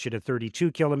get you to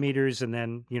 32 kilometers. And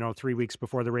then, 3 weeks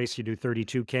before the race, you do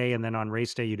 32K. And then on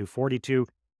race day, you do 42.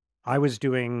 I was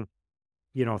doing,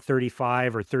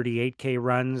 35 or 38K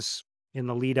runs in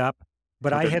the lead up,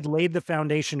 but I Okay. had laid the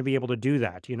foundation to be able to do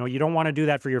that. You don't want to do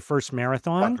that for your first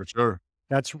marathon. For sure.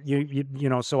 That's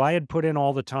so I had put in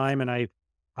all the time and I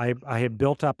had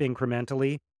built up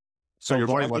incrementally. So your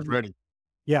body was volume- ready.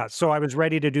 Yeah. So I was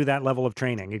ready to do that level of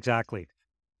training. Exactly.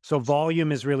 So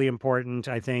volume is really important,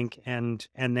 I think. And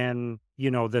then,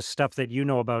 the stuff that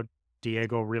about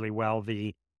Diego really well,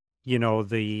 the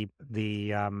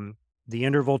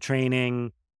interval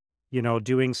training,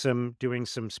 doing some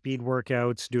speed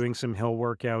workouts, doing some hill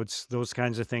workouts, those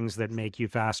kinds of things that make you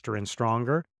faster and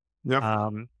stronger. Yeah.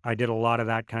 I did a lot of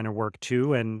that kind of work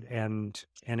too, and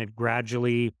it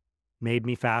gradually made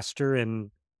me faster,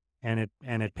 and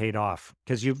it paid off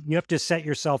because you have to set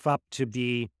yourself up to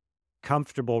be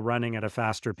comfortable running at a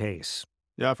faster pace.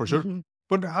 Yeah, for sure.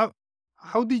 But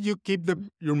how did you keep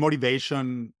your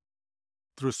motivation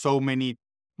through so many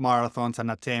marathons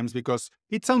and attempts? Because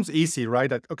it sounds easy, right?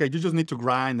 That okay, you just need to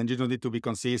grind and you just need to be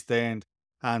consistent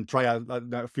and try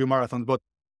a few marathons. But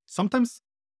sometimes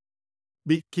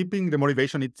keeping the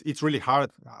motivation, it's really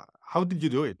hard. How did you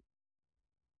do it?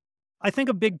 I think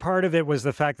a big part of it was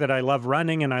the fact that I love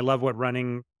running and I love what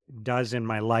running does in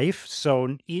my life.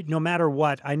 So no matter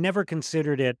what, I never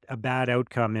considered it a bad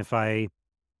outcome if I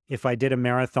did a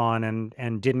marathon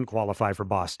and didn't qualify for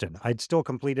Boston. I'd still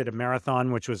completed a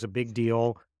marathon, which was a big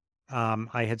deal.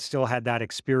 I had still had that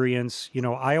experience. You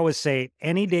know, I always say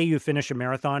any day you finish a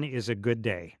marathon is a good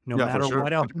day, no Yeah, for matter sure.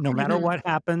 what else, no matter what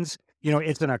happens. You know,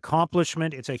 it's an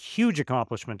accomplishment. It's a huge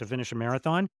accomplishment to finish a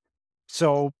marathon.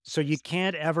 So you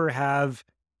can't ever have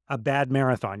a bad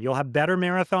marathon. You'll have better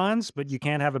marathons, but you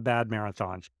can't have a bad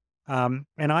marathon. And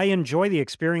I enjoy the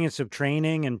experience of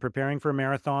training and preparing for a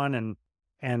marathon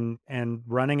and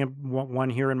running one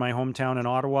here in my hometown in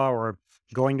Ottawa, or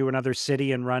going to another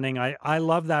city and running. I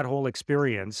love that whole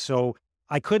experience. So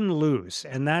I couldn't lose.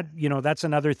 And that, you know, that's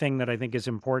another thing that I think is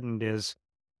important is,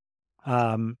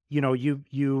 you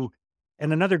know,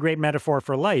 and another great metaphor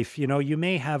for life, you know, you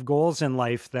may have goals in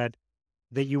life that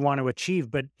you want to achieve,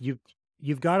 but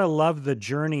you've got to love the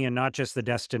journey and not just the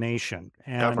destination.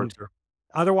 Yeah, for And sure.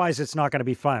 otherwise it's not going to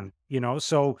be fun, you know?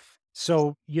 So,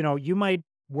 you know, you might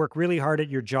work really hard at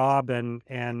your job and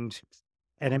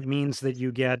it means that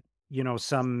you get, you know,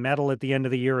 some medal at the end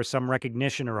of the year or some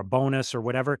recognition or a bonus or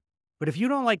whatever. But if you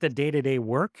don't like the day-to-day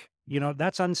work, you know,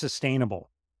 that's unsustainable.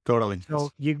 Totally.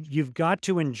 So you've got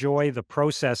to enjoy the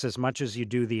process as much as you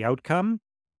do the outcome.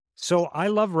 So I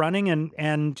love running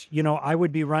and you know, I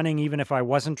would be running even if I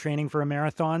wasn't training for a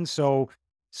marathon. So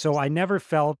I never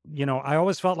felt, you know, I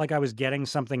always felt like I was getting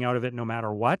something out of it no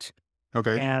matter what.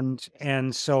 Okay.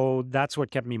 And so that's what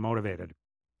kept me motivated.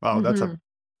 Wow,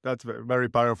 that's very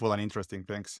powerful and interesting.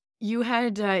 Thanks. You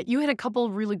had a couple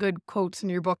really good quotes in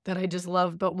your book that I just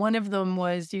loved, but one of them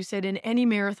was you said in any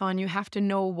marathon you have to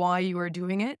know why you are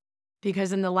doing it,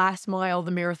 because in the last mile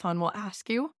the marathon will ask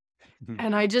you. Mhm.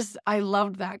 And I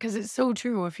loved that because it's so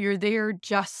true. If you're there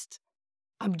just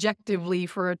objectively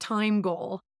for a time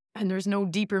goal and there's no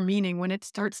deeper meaning, when it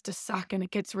starts to suck and it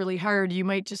gets really hard, you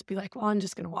might just be like, well, I'm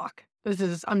just going to walk.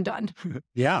 I'm done.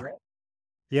 Yeah.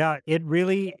 Yeah.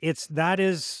 That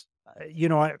is, you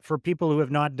know, for people who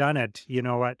have not done it, you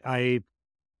know,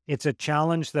 it's a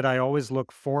challenge that I always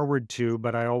look forward to,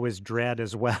 but I always dread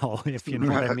as well, if you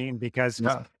know what I mean, because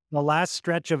Yeah. the last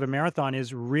stretch of a marathon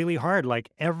is really hard. Like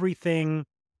everything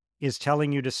is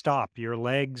telling you to stop. Your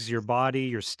legs, your body,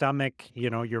 your stomach, you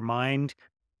know, your mind,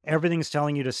 everything's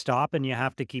telling you to stop and you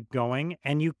have to keep going,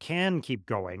 and you can keep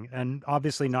going. And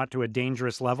obviously not to a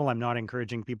dangerous level. I'm not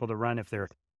encouraging people to run if they're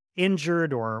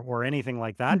injured or anything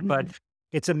like that, but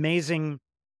it's amazing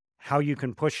how you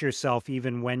can push yourself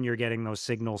even when you're getting those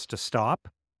signals to stop.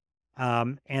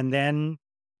 And then,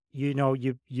 you know,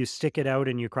 you stick it out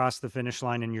and you cross the finish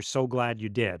line and you're so glad you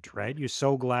did, right? You're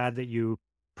so glad that you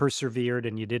persevered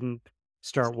and you didn't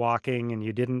start walking and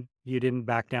you didn't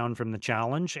back down from the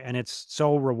challenge. And it's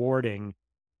so rewarding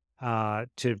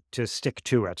to stick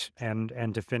to it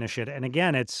and to finish it. And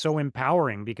again, it's so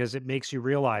empowering because it makes you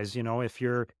realize, you know, if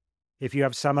you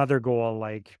have some other goal,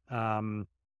 like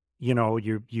you know,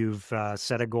 you've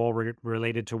set a goal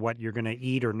related to what you're going to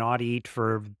eat or not eat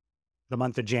for the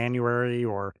month of January,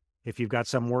 or if you've got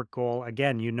some work goal,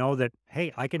 again, you know that,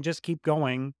 hey, I can just keep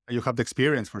going You have the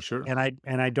experience for sure. and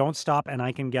I don't stop and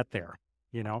I can get there,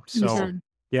 you know? You So can.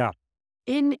 yeah,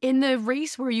 In the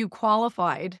race where you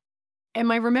qualified,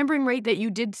 am I remembering right that you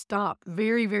did stop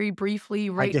very, very briefly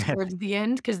I right did. towards the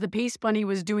end because the pace bunny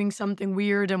was doing something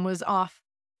weird and was off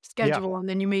Yeah. schedule, and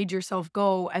then you made yourself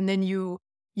go, and then you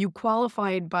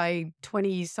qualified by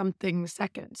 20 something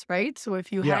seconds, right? So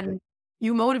if you Yeah. hadn't,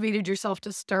 you motivated yourself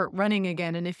to start running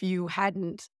again, and if you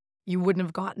hadn't, you wouldn't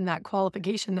have gotten that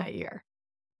qualification that year.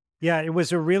 Yeah, it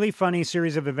was a really funny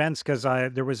series of events because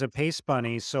there was a pace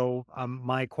bunny. So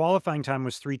my qualifying time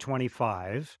was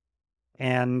 3:25,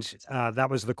 and that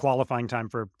was the qualifying time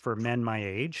for men my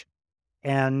age.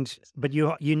 And but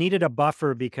you needed a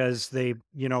buffer because they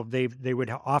would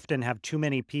often have too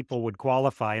many people would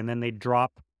qualify, and then they'd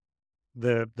drop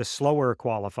the slower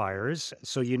qualifiers.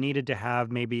 So you needed to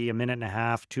have maybe a minute and a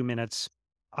half, 2 minutes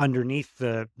underneath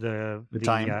The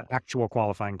time. actual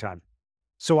qualifying time.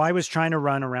 So I was trying to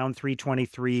run around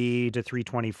 3:23 to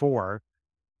 3:24.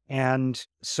 And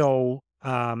so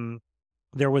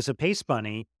there was a pace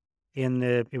bunny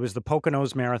it was the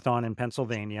Poconos Marathon in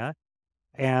Pennsylvania.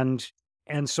 And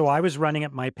And so I was running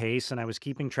at my pace and I was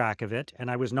keeping track of it and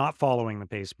I was not following the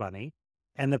pace bunny.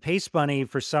 And the pace bunny,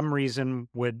 for some reason,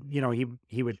 would,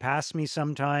 he would pass me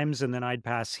sometimes and then I'd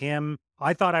pass him.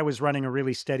 I thought I was running a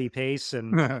really steady pace,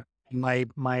 and my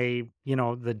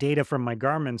the data from my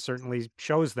Garmin certainly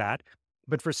shows that.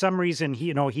 But for some reason,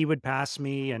 he would pass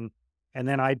me, and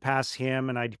then I'd pass him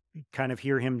and I'd kind of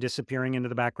hear him disappearing into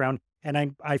the background.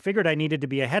 And I figured I needed to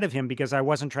be ahead of him because I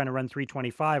wasn't trying to run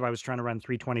 325. I was trying to run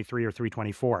 323 or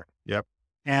 324. Yep.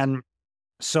 And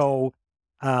so,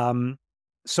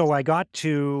 so I got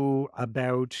to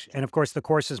about, and of course the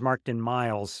course is marked in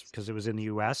miles because it was in the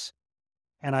US.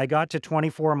 And I got to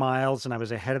 24 miles and I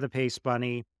was ahead of the pace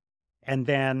bunny. And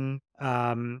then,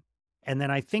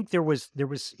 I think it was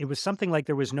something like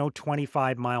there was no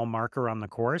 25-mile marker on the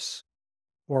course,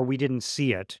 or we didn't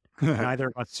see it. Neither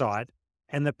of us saw it.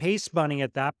 And the pace bunny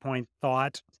at that point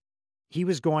thought he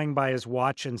was going by his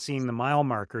watch and seeing the mile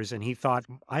markers. And he thought,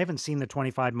 I haven't seen the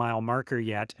 25-mile marker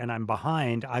yet, and I'm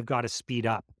behind. I've got to speed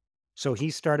up. So he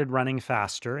started running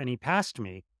faster and he passed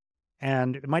me.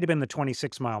 And it might have been the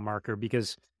 26-mile marker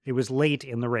because it was late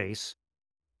in the race.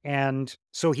 And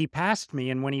so he passed me.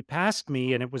 And when he passed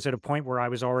me, and it was at a point where I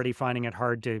was already finding it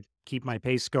hard to keep my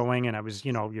pace going, and I was,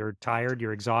 you're tired,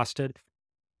 you're exhausted.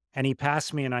 And he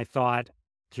passed me and I thought,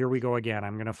 here we go again.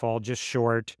 I'm going to fall just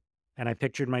short. And I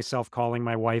pictured myself calling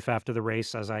my wife after the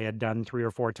race, as I had done 3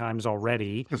 or 4 times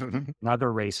already in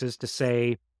other races, to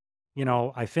say,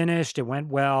 I finished, it went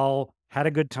well, had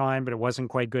a good time, but it wasn't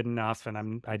quite good enough.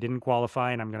 And I didn't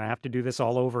qualify, and I'm going to have to do this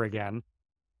all over again.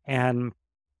 And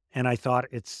I thought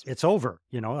it's over.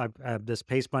 This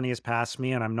pace bunny has passed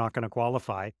me and I'm not going to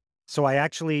qualify. So I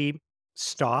actually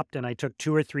stopped and I took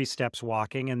 2 or 3 steps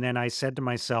walking. And then I said to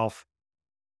myself,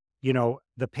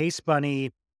 the pace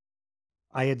bunny,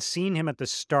 I had seen him at the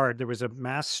start. There was a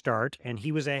mass start and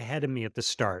he was ahead of me at the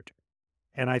start.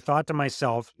 And I thought to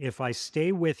myself, if I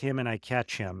stay with him and I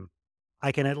catch him,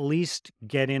 I can at least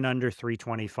get in under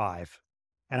 325.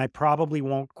 And I probably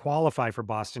won't qualify for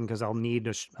Boston because I'll need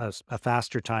a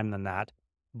faster time than that.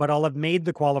 But I'll have made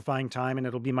the qualifying time and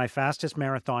it'll be my fastest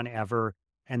marathon ever.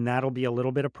 And that'll be a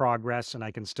little bit of progress and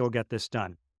I can still get this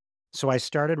done. So I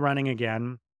started running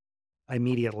again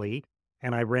immediately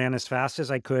and I ran as fast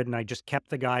as I could. And I just kept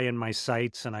the guy in my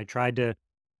sights and I tried to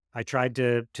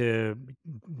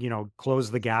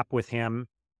close the gap with him.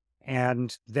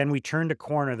 And then we turned a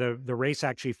corner. The race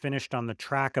actually finished on the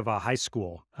track of a high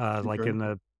school, like in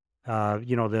the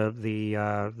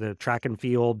the track and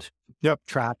field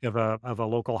track of a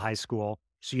local high school.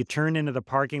 So you turn into the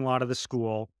parking lot of the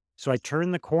school. So I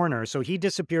turn the corner. So he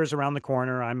disappears around the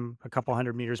corner. I'm a couple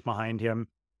 100 meters behind him,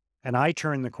 and I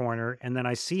turn the corner, and then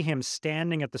I see him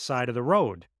standing at the side of the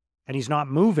road, and he's not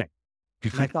moving.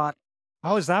 And I thought,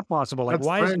 how is that possible? Like,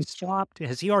 why is he stopped?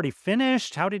 Has he already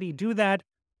finished? How did he do that?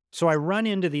 So I run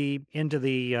into the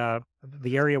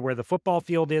area where the football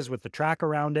field is with the track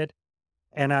around it.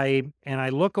 And I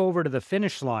look over to the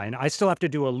finish line. I still have to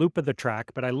do a loop of the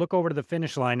track, but I look over to the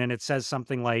finish line and it says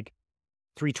something like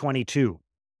 322.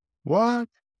 What?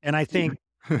 And I think,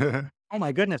 oh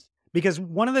my goodness. Because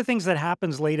one of the things that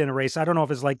happens late in a race, I don't know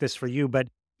if it's like this for you, but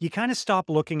you kind of stop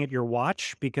looking at your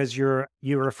watch because you're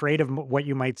afraid of what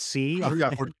you might see. Oh,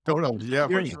 yeah, totally. Yeah.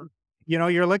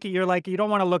 You're like, you don't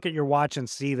want to look at your watch and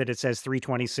see that it says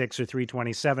 326 or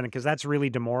 327 because that's really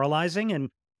demoralizing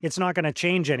and it's not going to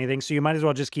change anything. So you might as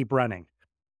well just keep running.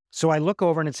 So I look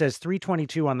over and it says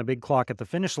 322 on the big clock at the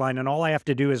finish line. And all I have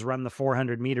to do is run the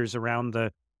 400 meters around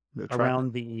the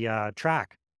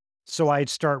track. So I'd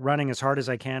start running as hard as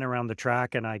I can around the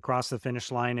track and I cross the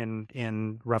finish line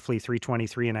in roughly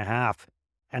 323 and a half.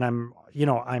 And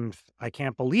I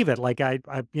can't believe it. Like I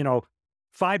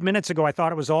 5 minutes ago, I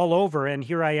thought it was all over. And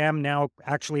here I am now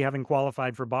actually having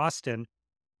qualified for Boston.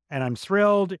 And I'm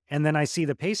thrilled. And then I see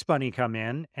the pace bunny come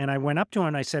in and I went up to him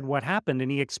and I said, what happened? And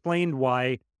he explained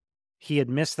why he had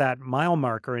missed that mile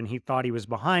marker and he thought he was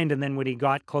behind. And then when he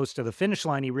got close to the finish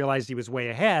line, he realized he was way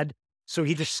ahead. So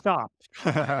he just stopped.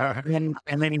 and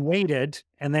then he waited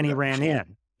and then he ran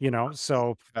in,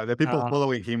 so. The people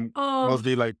following him must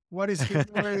be like, what is he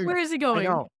doing? Where is he going?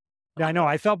 I know.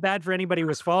 I felt bad for anybody who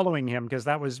was following him because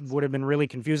that would have been really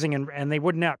confusing and they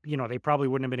wouldn't have, they probably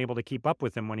wouldn't have been able to keep up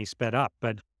with him when he sped up.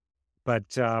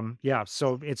 But yeah,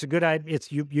 so it's a good idea.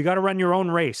 You got to run your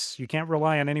own race. You can't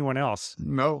rely on anyone else.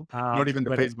 No, not even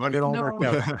the pace bunny. It all worked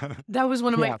out. That was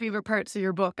one of my favorite parts of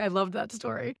your book. I loved that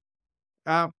story.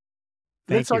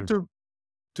 Let's start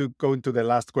to go into the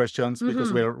last questions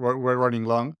because we're running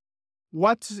long.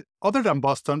 What's other than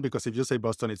Boston? Because if you say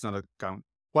Boston, it's not a count.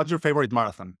 What's your favorite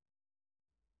marathon?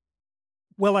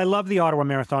 Well, I love the Ottawa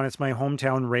Marathon. It's my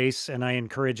hometown race, and I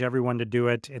encourage everyone to do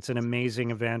it. It's an amazing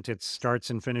event. It starts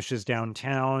and finishes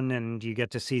downtown, and you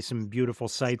get to see some beautiful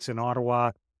sights in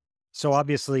Ottawa. So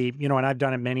obviously, and I've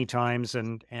done it many times,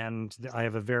 and I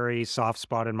have a very soft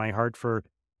spot in my heart for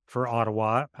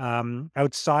Ottawa.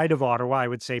 Outside of Ottawa, I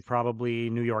would say probably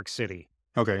New York City.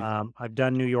 Okay. I've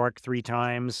done New York 3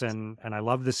 times, and I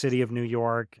love the city of New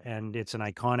York, and it's an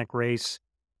iconic race.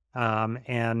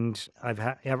 And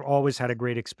I've always had a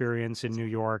great experience in New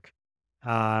York.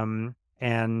 Um,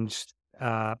 and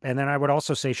and then I would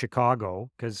also say Chicago,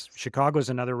 because Chicago is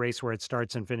another race where it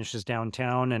starts and finishes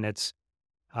downtown, and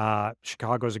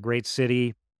Chicago's a great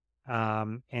city.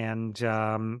 And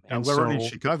We're running so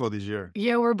Chicago this year.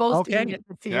 Yeah, we're both doing okay, it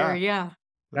this year. Yeah. Yeah.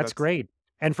 that's great.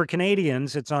 And for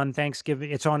Canadians, it's on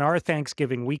Thanksgiving. It's on our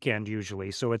Thanksgiving weekend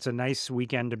usually, so it's a nice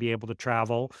weekend to be able to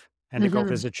travel and to go Mhm.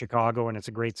 visit Chicago, and it's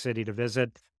a great city to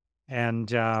visit,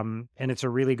 and it's a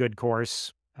really good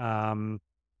course. And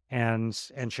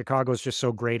Chicago's just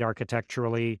so great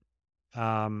architecturally.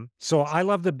 So I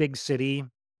love the big city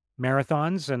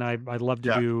marathons, and I'd love to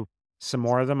Yeah. do some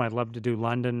more of them. I'd love to do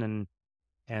London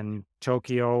and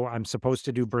Tokyo. I'm supposed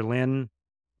to do Berlin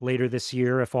later this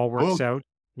year if all Oh, works out. Oh,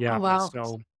 Yeah. wow.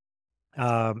 So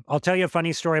I'll tell you a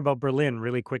funny story about Berlin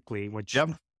really quickly, which yep.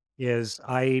 is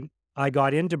I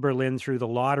got into Berlin through the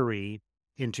lottery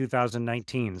in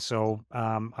 2019. So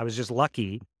I was just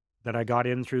lucky that I got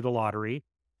in through the lottery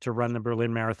to run the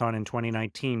Berlin Marathon in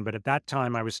 2019. But at that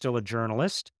time, I was still a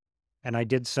journalist, and I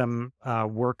did some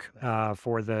work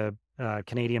for the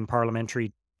Canadian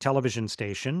Parliamentary Television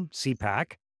Station,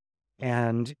 CPAC.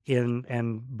 And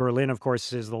Berlin, of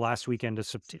course, is the last weekend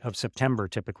of September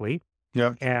typically.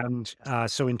 Yeah. And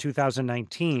so in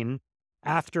 2019,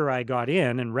 after I got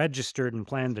in and registered and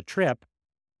planned the trip,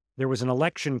 there was an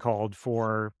election called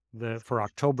for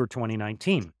October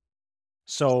 2019.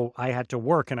 So I had to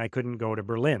work and I couldn't go to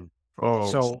Berlin. Oh.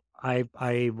 So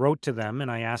I wrote to them and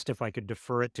I asked if I could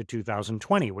defer it to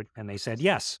 2020, and they said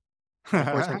yes. And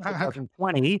of course, in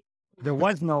 2020, there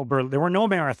were no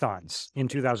marathons in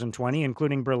 2020,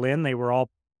 including Berlin. They were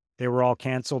all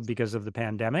canceled because of the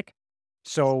pandemic.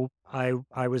 So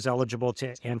I was eligible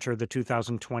to enter the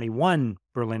 2021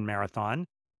 Berlin Marathon.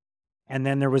 And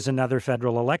then there was another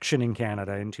federal election in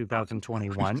Canada in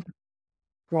 2021.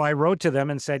 So I wrote to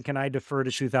them and said, can I defer to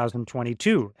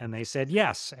 2022? And they said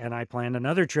yes. And I planned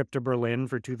another trip to Berlin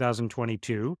for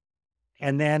 2022.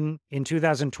 And then in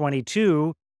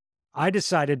 2022, I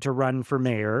decided to run for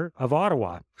mayor of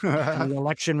Ottawa. And the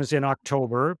election was in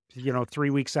October, 3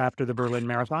 weeks after the Berlin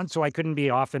Marathon. So I couldn't be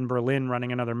off in Berlin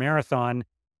running another marathon,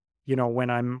 when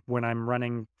I'm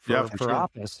running Yeah, for for sure.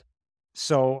 office.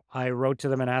 So I wrote to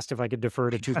them and asked if I could defer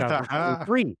to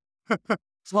 2023.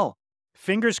 So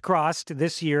fingers crossed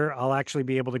this year I'll actually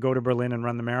be able to go to Berlin and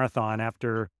run the marathon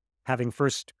after having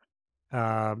first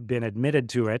been admitted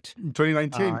to it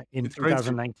 2019. in It's crazy.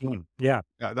 2019. Yeah.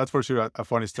 Yeah, that's for sure a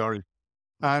funny story.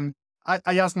 And I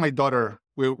asked my daughter,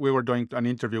 we were doing an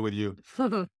interview with you.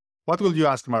 What will you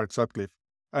ask Mark Sutcliffe?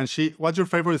 And what's your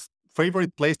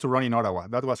favorite place to run in Ottawa?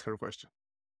 That was her question.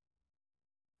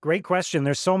 Great question.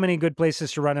 There's so many good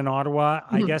places to run in Ottawa.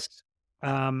 I guess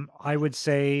I would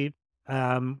say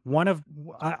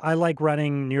I like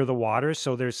running near the water.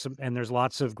 So there's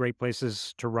lots of great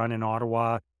places to run in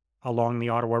Ottawa, along the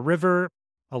Ottawa River,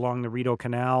 along the Rideau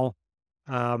Canal.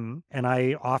 And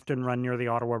I often run near the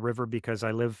Ottawa River because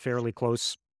I live fairly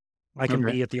close. I can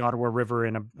Okay. be at the Ottawa River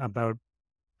in about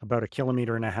a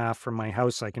kilometer and a half from my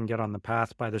house. I can get on the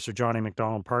path by the Sir John A.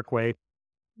 Macdonald Parkway.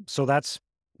 So that's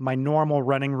my normal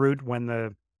running route when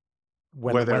the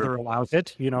weather allows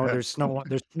it. Yeah. There's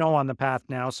snow on the path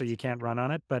now, so you can't run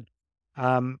on it. But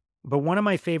one of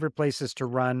my favorite places to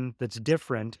run that's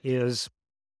different is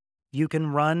you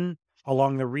can run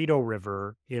along the Rideau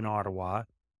River in Ottawa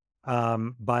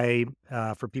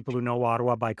for people who know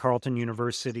Ottawa, by Carleton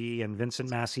University and Vincent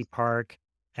Massey Park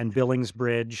and Billings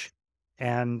Bridge.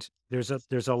 And there's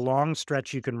a long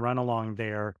stretch you can run along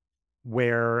there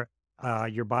where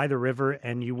you're by the river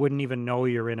and you wouldn't even know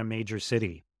you're in a major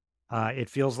city. It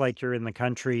feels like you're in the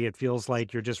country. It feels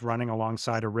like you're just running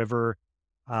alongside a river.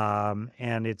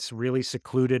 And it's really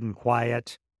secluded and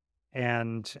quiet.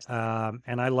 And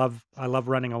I love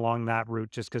running along that route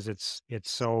just because it's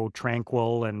so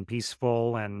tranquil and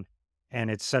peaceful, and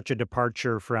it's such a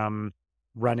departure from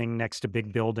running next to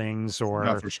big buildings Yeah,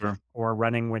 or for sure.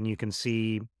 running when you can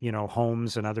see,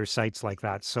 homes and other sites like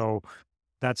that. So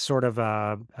that's sort of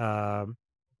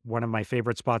one of my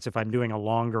favorite spots if I'm doing a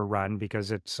longer run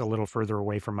because it's a little further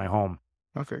away from my home.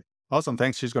 Okay. Awesome.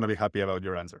 Thanks. She's going to be happy about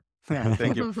your answer.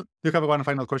 Thank you. Do you have one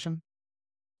final question?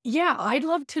 Yeah, I'd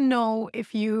love to know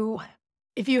if you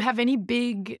have any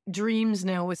big dreams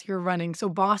now with your running. So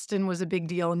Boston was a big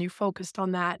deal and you focused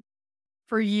on that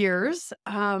for years.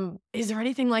 Is there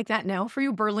anything like that now for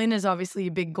you? Berlin is obviously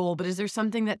a big goal, but is there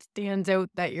something that stands out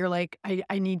that you're like,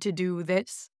 I need to do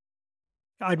this?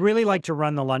 I'd really like to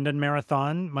run the London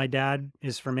Marathon. My dad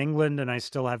is from England and I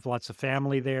still have lots of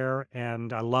family there.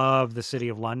 And I love the city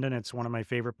of London. It's one of my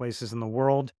favorite places in the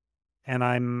world.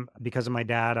 And because of my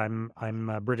dad, I'm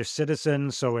a British citizen.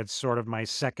 So it's sort of my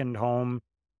second home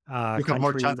You have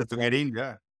more country. chances to get in.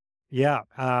 Yeah. Yeah.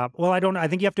 Well, I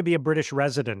think you have to be a British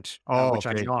resident, Oh, which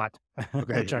I'm okay. not,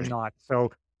 Okay. which I'm Okay. not.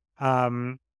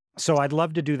 Um, so I'd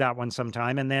love to do that one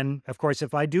sometime. And then, of course,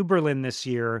 if I do Berlin this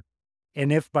year,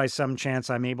 and if by some chance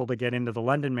I'm able to get into the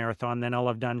London Marathon, then I'll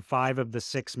have done 5 of the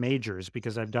 6 majors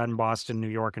because I've done Boston, New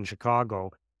York, and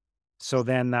Chicago. So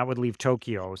then that would leave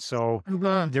Tokyo. So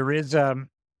Mhm. there is,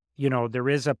 there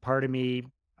is a part of me.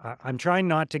 I'm trying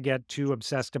not to get too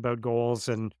obsessed about goals,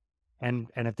 and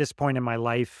at this point in my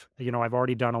life, I've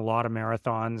already done a lot of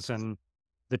marathons, and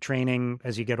the training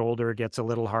as you get older gets a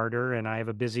little harder, and I have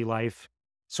a busy life.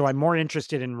 So I'm more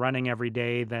interested in running every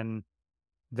day than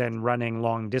running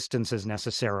long distances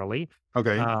necessarily.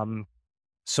 Okay. Um,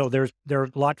 so there are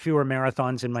a lot fewer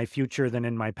marathons in my future than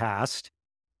in my past.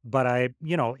 But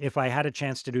if I had a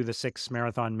chance to do the 6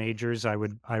 marathon majors, I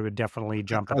would definitely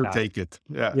jump at I'll that. take it.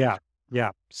 Yeah. Yeah,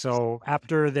 yeah. So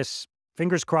after this,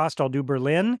 fingers crossed, I'll do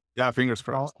Berlin. Yeah. Fingers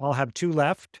I'll crossed. I'll have 2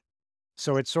 left.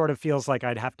 So it sort of feels like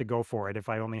I'd have to go for it if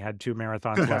I only had 2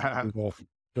 marathons left to do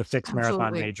the 6 marathon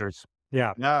Absolutely. majors.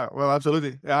 Yeah. Yeah. Well,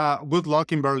 absolutely. Good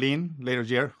luck in Berlin later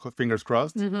year. Fingers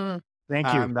crossed. Mhm.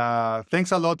 Thank you. And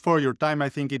thanks a lot for your time. I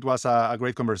think it was a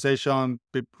great conversation.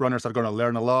 Runners are going to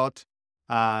learn a lot.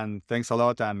 And thanks a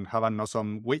lot and have an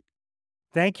awesome week.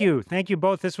 Thank you. Thank you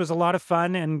both. This was a lot of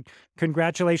fun, and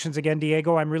congratulations again,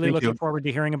 Diego. I'm really Thank looking you. forward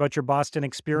to hearing about your Boston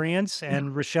experience.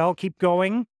 And Rochelle, keep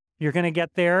going. You're going to get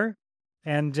there.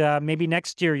 And maybe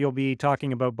next year you'll be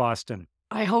talking about Boston.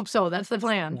 I hope so. That's the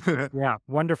plan. Yeah,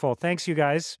 wonderful. Thanks, you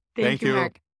guys. Thank Thank you, you.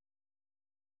 Mark.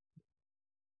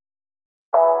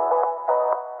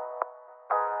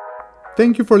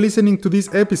 Thank you for listening to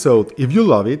this episode. If you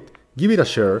love it, give it a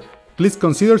share. Please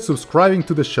consider subscribing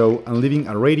to the show and leaving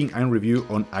a rating and review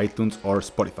on iTunes or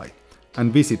Spotify.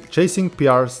 And visit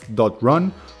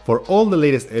chasingprs.run for all the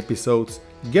latest episodes,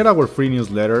 get our free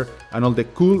newsletter, and all the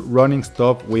cool running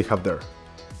stuff we have there.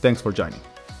 Thanks for joining.